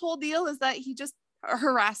 His whole deal is that he just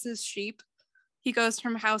harasses sheep. He goes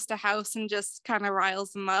from house to house and just kind of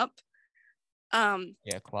riles them up.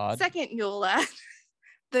 Claude. Second Yule Lad,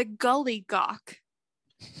 the Gully Gawk.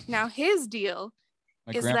 Now his deal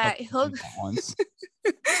is that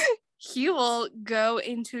he will go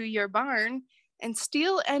into your barn and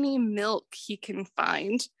steal any milk he can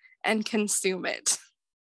find and consume it.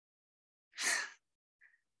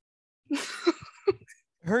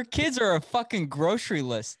 Her kids are a fucking grocery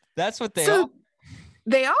list. That's what they are.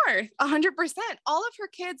 They are 100%. All of her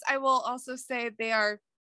kids, I will also say, they are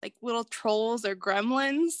like little trolls or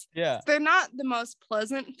gremlins. Yeah. They're not the most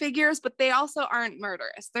pleasant figures, but they also aren't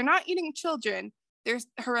murderous. They're not eating children. They're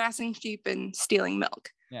harassing sheep and stealing milk.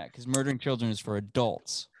 Yeah, because murdering children is for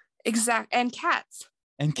adults. Exactly. And cats.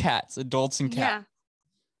 And cats. Adults and cats.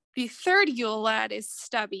 Yeah. The third Yule Lad is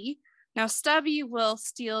Stubby. Now, Stubby will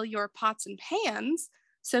steal your pots and pans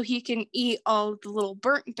so he can eat all the little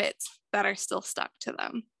burnt bits that are still stuck to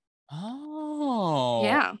them. Oh.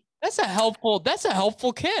 Yeah. That's a helpful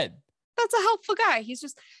kid. That's a helpful guy. He's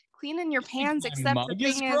just cleaning your pans, except the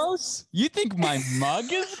thing is gross? You think my mug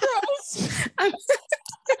is gross? I'm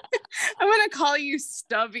gonna call you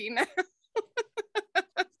Stubby now.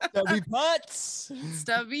 Stubby Butts.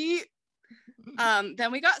 Stubby.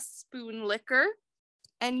 Then we got Spoon Licker.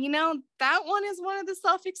 And that one is one of the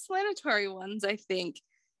self-explanatory ones, I think.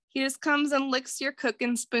 He just comes and licks your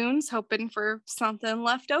cooking spoons, hoping for something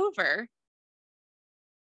left over.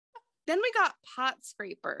 Then we got Pot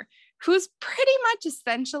Scraper, who's pretty much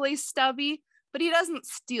essentially Stubby, but he doesn't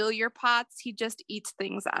steal your pots. He just eats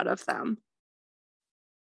things out of them.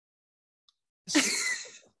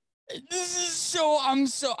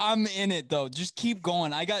 I'm in it though. Just keep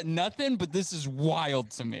going. I got nothing, but this is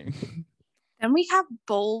wild to me. Then we have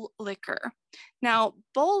Bowl Licker. Now,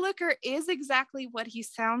 Bowl Licker is exactly what he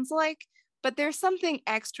sounds like, but there's something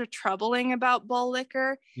extra troubling about Bowl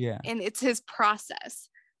Licker. Yeah. And it's his process.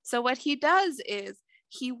 So what he does is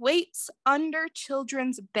he waits under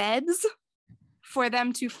children's beds for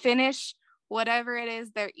them to finish whatever it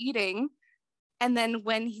is they're eating. And then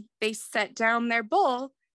when they set down their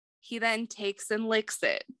bowl, he then takes and licks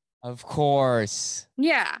it. Of course.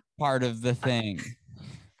 Yeah. Part of the thing.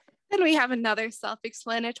 Then we have another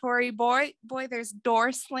self-explanatory boy. There's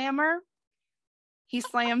Door Slammer. He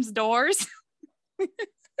slams doors.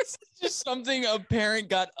 It's just something a parent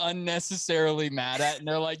got unnecessarily mad at, and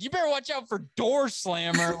they're like, you better watch out for Door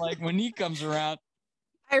Slammer, like when he comes around.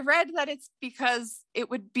 I read that it's because it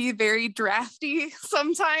would be very drafty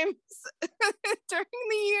sometimes during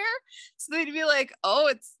the year. So they'd be like, oh,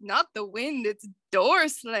 it's not the wind, it's door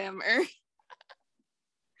slammer.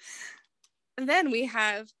 And then we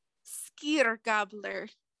have skyr gobbler.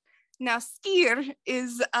 Now, skyr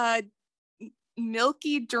is a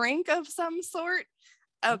milky drink of some sort,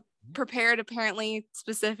 prepared apparently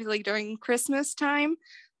specifically during Christmas time.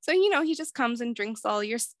 So, he just comes and drinks all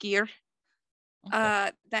your skyr.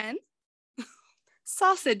 Okay. Then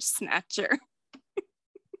sausage snatcher.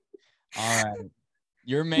 All right.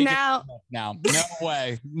 You're making now.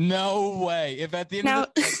 No way. If at the end of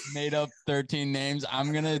the day I made up 13 names,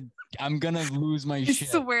 I'm gonna lose my shit.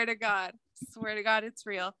 Swear to God, it's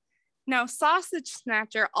real. Now, sausage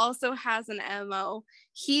snatcher also has an MO.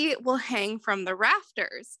 He will hang from the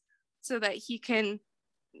rafters so that he can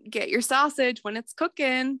get your sausage when it's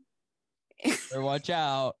cooking. Better watch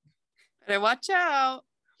out.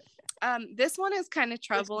 This one is kind of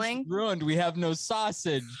troubling. Ruined. We have no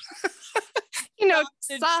sausage.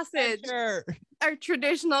 Sausage. Our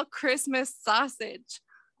traditional Christmas sausage.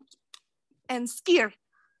 And skyr.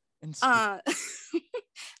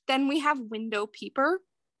 Then we have window peeper.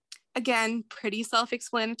 Again, pretty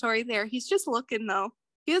self-explanatory there. He's just looking though.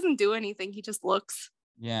 He doesn't do anything. He just looks.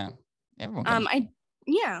 Yeah. Everyone.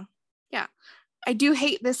 I do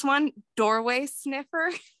hate this one. Doorway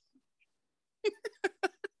sniffer.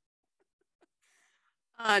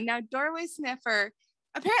 Now, doorway sniffer,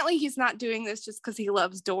 apparently he's not doing this just because he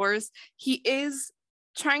loves doors. He is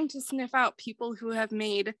trying to sniff out people who have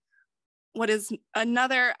made what is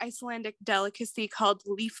another Icelandic delicacy called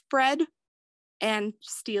leaf bread and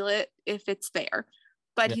steal it if it's there.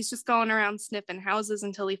 But he's just going around sniffing houses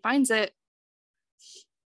until he finds it.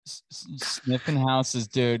 Sniffing houses,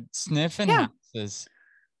 dude. Houses.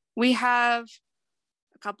 We have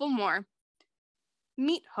a couple more.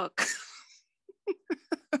 Meat hook.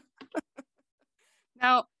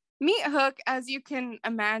 Now, meat hook, as you can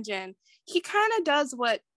imagine, he kind of does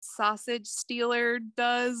what sausage stealer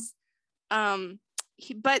does,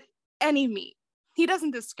 but any meat. He doesn't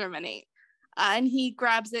discriminate, and he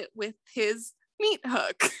grabs it with his meat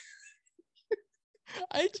hook.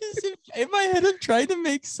 I just, in my head, I'm trying to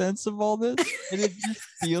make sense of all this, and it just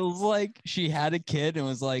feels like she had a kid and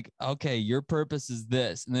was like, okay, your purpose is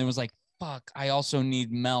this, and then was like, fuck, I also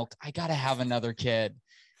need milk. I gotta have another kid.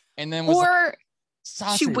 And then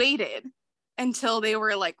she waited until they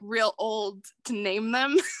were like real old to name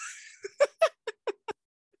them.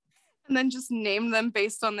 And then just name them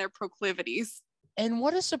based on their proclivities. And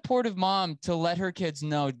what a supportive mom to let her kids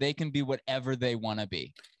know they can be whatever they want to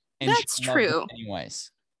be. And that's true.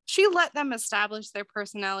 Anyways. She let them establish their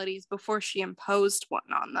personalities before she imposed one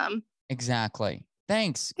on them. Exactly.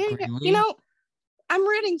 Thanks. I'm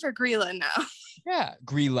rooting for Grilla now. Yeah.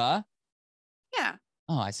 Grilla. Yeah.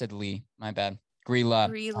 Oh, I said Lee. My bad. Grilla.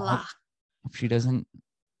 Hope she doesn't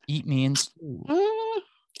eat me in school. I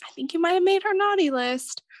think you might have made her naughty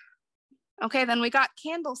list. Okay, then we got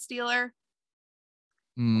Candle Stealer.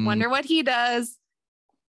 Wonder what he does.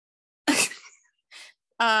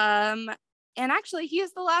 And actually, he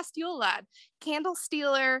is the last Yule lad. Candle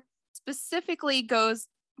Stealer specifically goes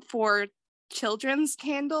for children's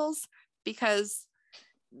candles because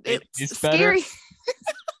it's scary.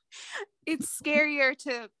 It's scarier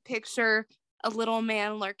to picture a little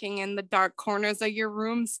man lurking in the dark corners of your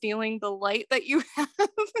room, stealing the light that you have.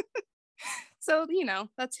 So,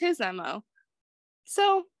 that's his MO.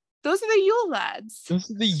 So those are the Yule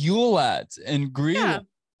lads. And Grilla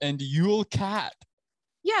and Yule Cat.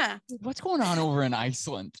 Yeah. What's going on over in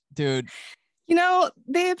Iceland, dude?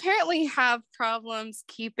 They apparently have problems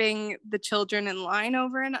keeping the children in line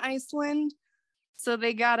over in Iceland. So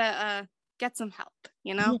they gotta get some help,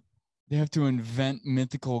 Yeah. They have to invent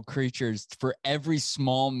mythical creatures for every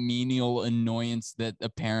small menial annoyance that a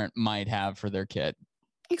parent might have for their kid.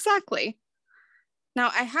 Exactly.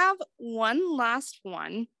 Now, I have one last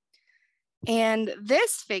one. And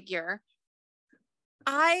this figure,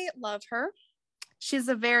 I love her. She's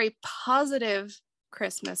a very positive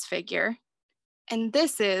Christmas figure. And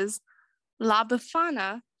this is La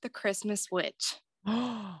Befana, the Christmas witch.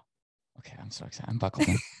 Okay, I'm so excited. I'm buckled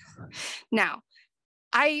in. Now,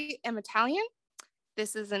 I am Italian.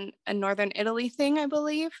 This is a Northern Italy thing, I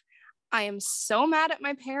believe. I am so mad at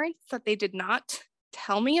my parents that they did not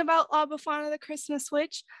tell me about La Befana, the Christmas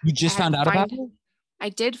witch. You just found out about it? I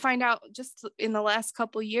did find out just in the last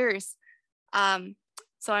couple years.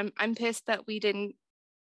 So I'm pissed that we didn't,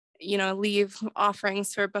 leave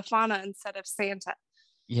offerings for Befana instead of Santa.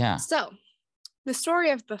 Yeah. So the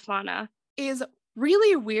story of Befana is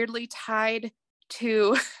really weirdly tied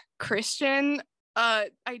to Christian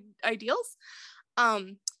ideals.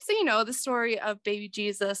 So the story of baby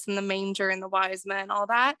Jesus and the manger and the wise men, all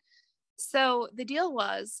that. So the deal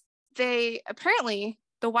was the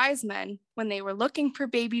wise men, when they were looking for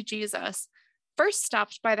baby Jesus, first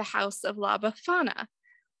stopped by the house of La Befana,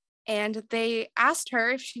 and they asked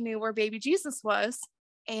her if she knew where baby Jesus was,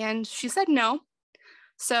 and she said no.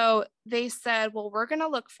 So they said, well, we're going to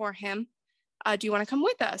look for him. Do you want to come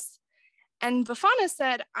with us? And Befana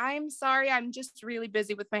said, I'm sorry, I'm just really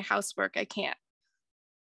busy with my housework. I can't.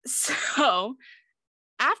 So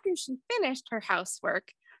after she finished her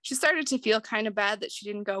housework, she started to feel kind of bad that she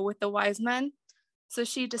didn't go with the wise men. So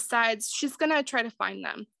she decides she's going to try to find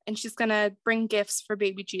them, and she's going to bring gifts for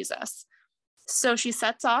baby Jesus. So she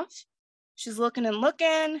sets off. She's looking and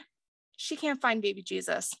looking. She can't find baby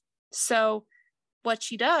Jesus. So what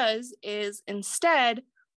she does is, instead,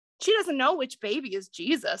 she doesn't know which baby is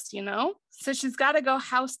Jesus, So she's got to go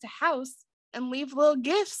house to house and leave little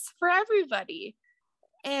gifts for everybody.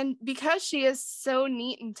 And because she is so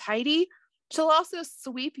neat and tidy, she'll also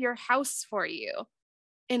sweep your house for you,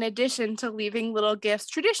 in addition to leaving little gifts,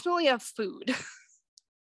 traditionally of food.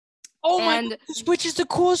 Oh my God, this witch is the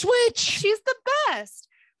coolest witch. She's the best.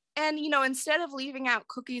 And, instead of leaving out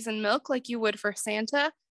cookies and milk like you would for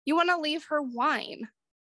Santa, you want to leave her wine.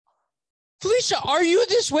 Felicia, are you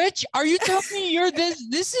this witch? Are you telling me you're this?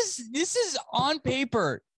 This is on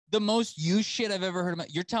paper the most used shit I've ever heard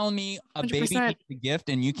about. You're telling me a 100%. Baby needs a gift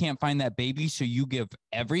and you can't find that baby, so you give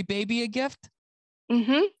every baby a gift?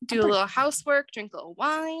 Mm-hmm. Do a little housework, drink a little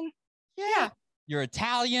wine. Yeah. You're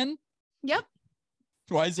Italian. Yep.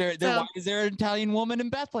 Why is there an Italian woman in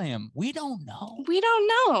Bethlehem? We don't know.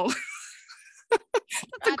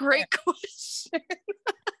 That's a great question.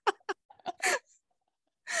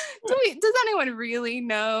 Does anyone really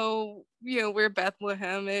know, where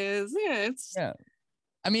Bethlehem is? Yeah.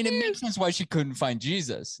 I mean, it makes sense why she couldn't find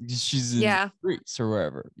Jesus. She's in Greece or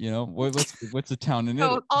wherever, what's the town in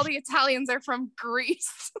Italy? All the Italians are from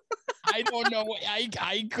Greece. I don't know.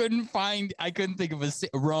 I couldn't think of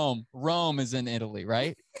Rome. Rome is in Italy,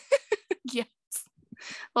 right? Yes.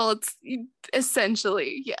 Well, it's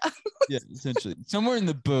essentially, yeah. Yeah, essentially. Somewhere in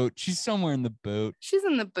the boat. She's somewhere in the boat. She's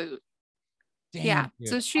in the boot. Damn, yeah. Dude.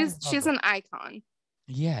 So she's an icon.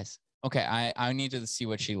 Yes. Okay. I need to see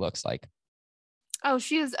what she looks like. Oh,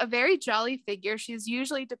 she is a very jolly figure. She's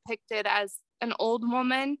usually depicted as an old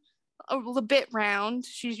woman, a little bit round.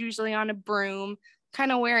 She's usually on a broom,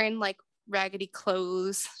 kind of wearing like raggedy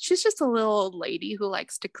clothes. She's just a little old lady who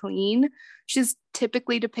likes to clean. She's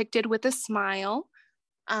typically depicted with a smile,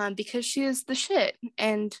 because she is the shit,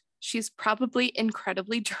 and she's probably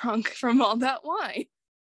incredibly drunk from all that wine.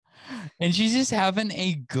 And she's just having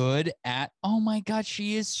a good oh my God,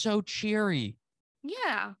 she is so cheery.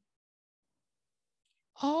 Yeah.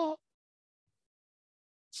 Oh,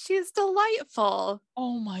 she's delightful.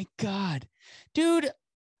 Oh my God, dude.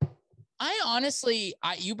 I honestly,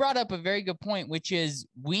 you brought up a very good point, which is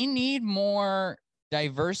we need more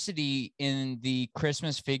diversity in the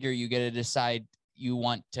Christmas figure you get to decide you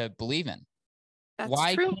want to believe in.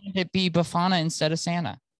 Why can't it be Befana instead of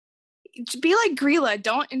Santa? Be like Grilla.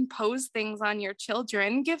 Don't impose things on your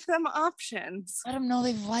children. Give them options. Let them know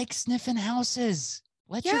they like sniffing houses.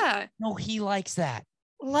 Let you know he likes that.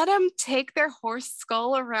 Let them take their horse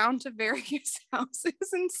skull around to various houses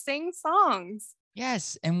and sing songs.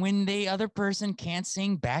 Yes. And when the other person can't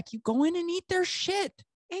sing back, you go in and eat their shit.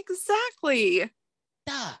 Exactly.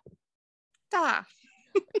 Duh.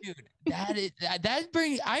 Dude,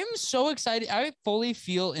 I'm so excited. I fully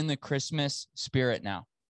feel in the Christmas spirit now.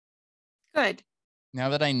 Good. Now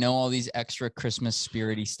that I know all these extra Christmas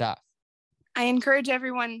spirity stuff. I encourage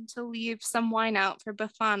everyone to leave some wine out for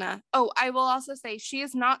Befana. Oh, I will also say she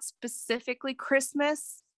is not specifically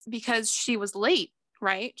Christmas because she was late,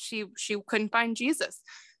 right? She couldn't find Jesus.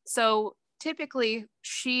 So typically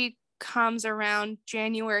she comes around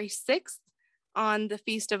January 6th on the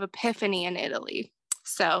Feast of Epiphany in Italy.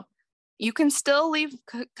 So you can still leave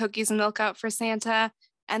cookies and milk out for Santa,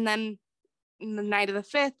 and then the night of the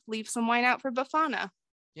 5th, leave some wine out for Befana.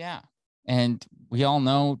 Yeah. And we all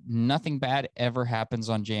know nothing bad ever happens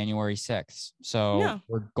on January 6th. So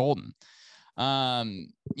we're golden.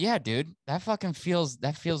 Yeah, dude, that feels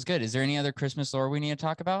good. Is there any other Christmas lore we need to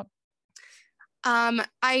talk about?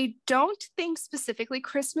 I don't think specifically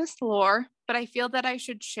Christmas lore, but I feel that I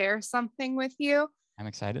should share something with you. I'm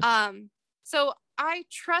excited. So I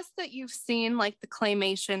trust that you've seen like the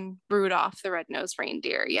claymation Rudolph the Red-Nosed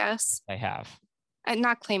Reindeer. Yes, I have. And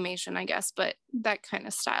not claymation, I guess, but that kind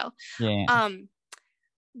of style. Yeah.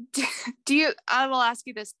 I will ask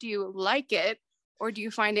you this. Do you like it, or do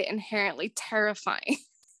you find it inherently terrifying?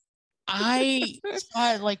 I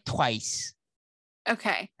saw it like twice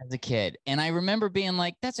Okay. as a kid. And I remember being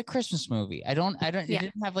like, that's a Christmas movie. It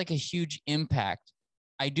didn't have like a huge impact.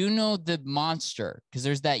 I do know the monster because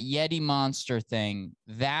there's that Yeti monster thing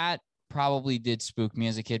that probably did spook me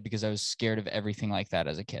as a kid because I was scared of everything like that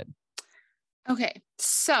as a kid. Okay.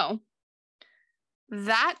 So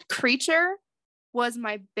that creature was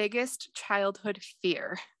my biggest childhood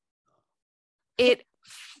fear. It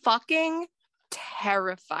fucking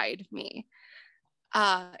terrified me.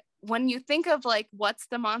 When you think of like, what's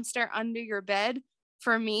the monster under your bed?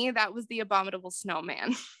 For me, that was the abominable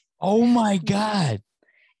snowman. Oh my God.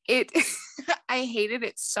 I hated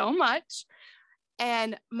it so much.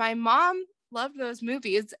 And my mom loved those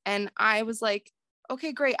movies. And I was like,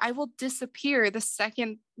 okay, great. I will disappear the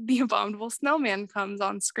second the abominable snowman comes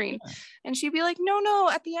on screen. Yeah. And she'd be like, no,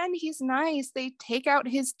 at the end, he's nice. They take out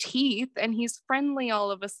his teeth and he's friendly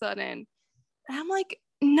all of a sudden. And I'm like,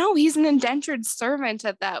 no, he's an indentured servant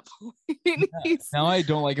at that point. Yeah. Now I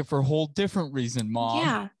don't like it for a whole different reason, Mom.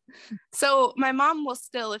 Yeah. So my mom will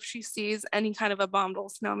still, if she sees any kind of abominable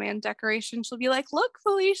snowman decoration, she'll be like, look,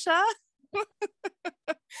 Felicia.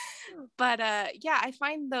 But yeah, I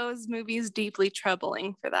find those movies deeply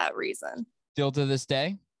troubling for that reason. Still to this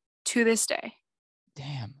day? To this day.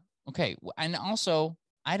 Damn. Okay. And also,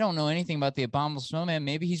 I don't know anything about the abominable snowman.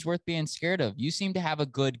 Maybe he's worth being scared of. You seem to have a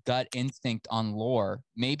good gut instinct on lore.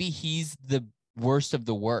 Maybe he's the worst of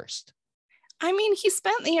the worst. I mean, he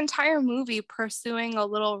spent the entire movie pursuing a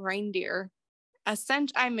little reindeer,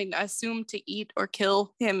 assumed to eat or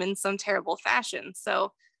kill him in some terrible fashion.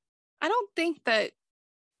 So I don't think that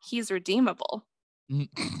he's redeemable.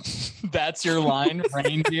 That's your line,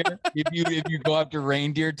 reindeer. If you go after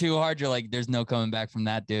reindeer too hard, you're like, there's no coming back from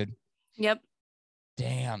that, dude. Yep.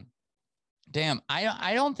 Damn.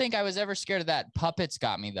 I don't think I was ever scared of that. Puppets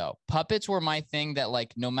got me though. Puppets were my thing that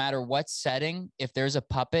like, no matter what setting, if there's a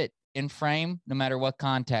puppet in frame, no matter what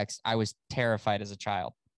context, I was terrified as a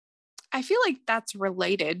child. I feel like that's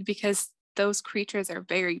related because those creatures are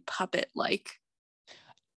very puppet-like.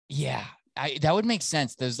 Yeah, that would make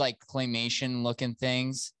sense. Those like claymation looking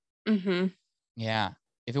things. Mm-hmm. Yeah.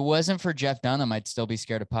 If it wasn't for Jeff Dunham, I'd still be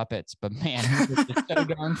scared of puppets. But man, it's so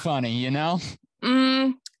darn funny, you know?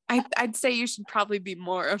 I'd say you should probably be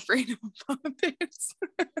more afraid of puppets.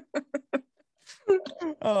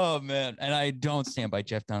 Oh, man. And I don't stand by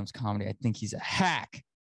Jeff Dunham's comedy. I think he's a hack.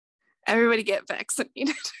 Everybody get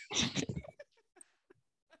vaccinated.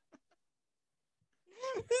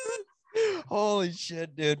 Holy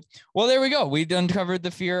shit, dude. Well, there we go. We uncovered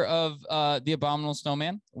the fear of the abominable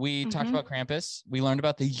snowman. We talked about Krampus. We learned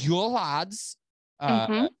about the Yule Odds.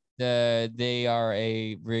 They are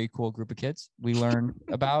a very cool group of kids. We learned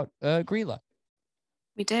about Grilla.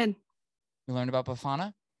 We did. We learned about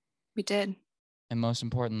Bafana. We did. And most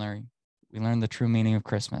importantly, we learned the true meaning of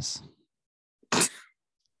Christmas.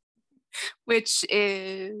 Which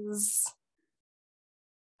is...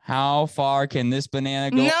 How far can this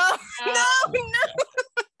banana go? No.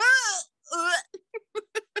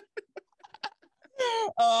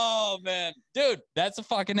 Oh, man. Dude, that's a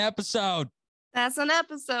fucking episode. That's an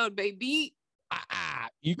episode, baby.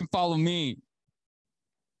 You can follow me.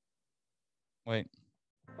 Wait.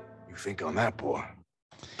 You think I'm that boy?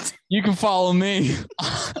 You can follow me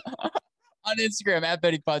on Instagram at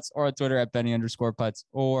Benny Putz or on Twitter at Benny_Putz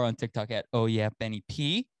or on TikTok at Oh Yeah Benny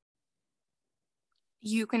P.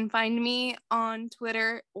 You can find me on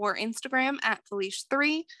Twitter or Instagram at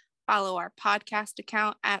Felicia3. Follow our podcast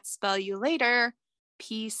account at Spell You Later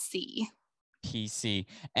PC.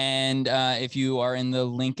 And if you are in the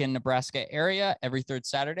Lincoln, Nebraska area, every third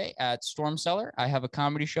Saturday at Storm Cellar, I have a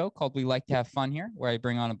comedy show called We Like to Have Fun Here, where I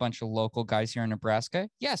bring on a bunch of local guys here in Nebraska.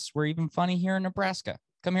 Yes, we're even funny here in Nebraska.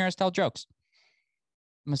 Come here and tell jokes.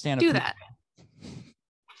 I'm gonna stand up. Do that.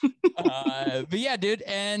 But yeah, dude.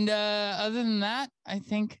 And other than that, I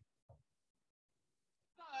think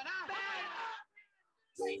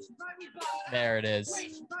there it is.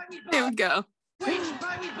 There we go.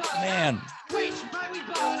 Man.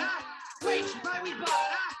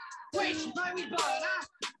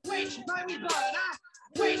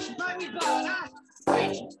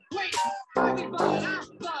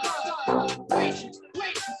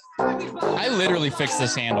 I literally fixed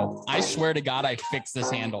this handle. I swear to God, I fixed this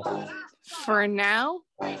handle. For now,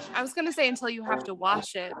 I was going to say until you have to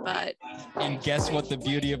wash it, but... And guess what the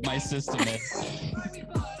beauty of my system is?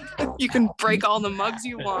 You can break all the mugs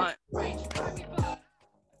you want.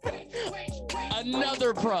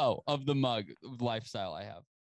 Another pro of the mug lifestyle I have.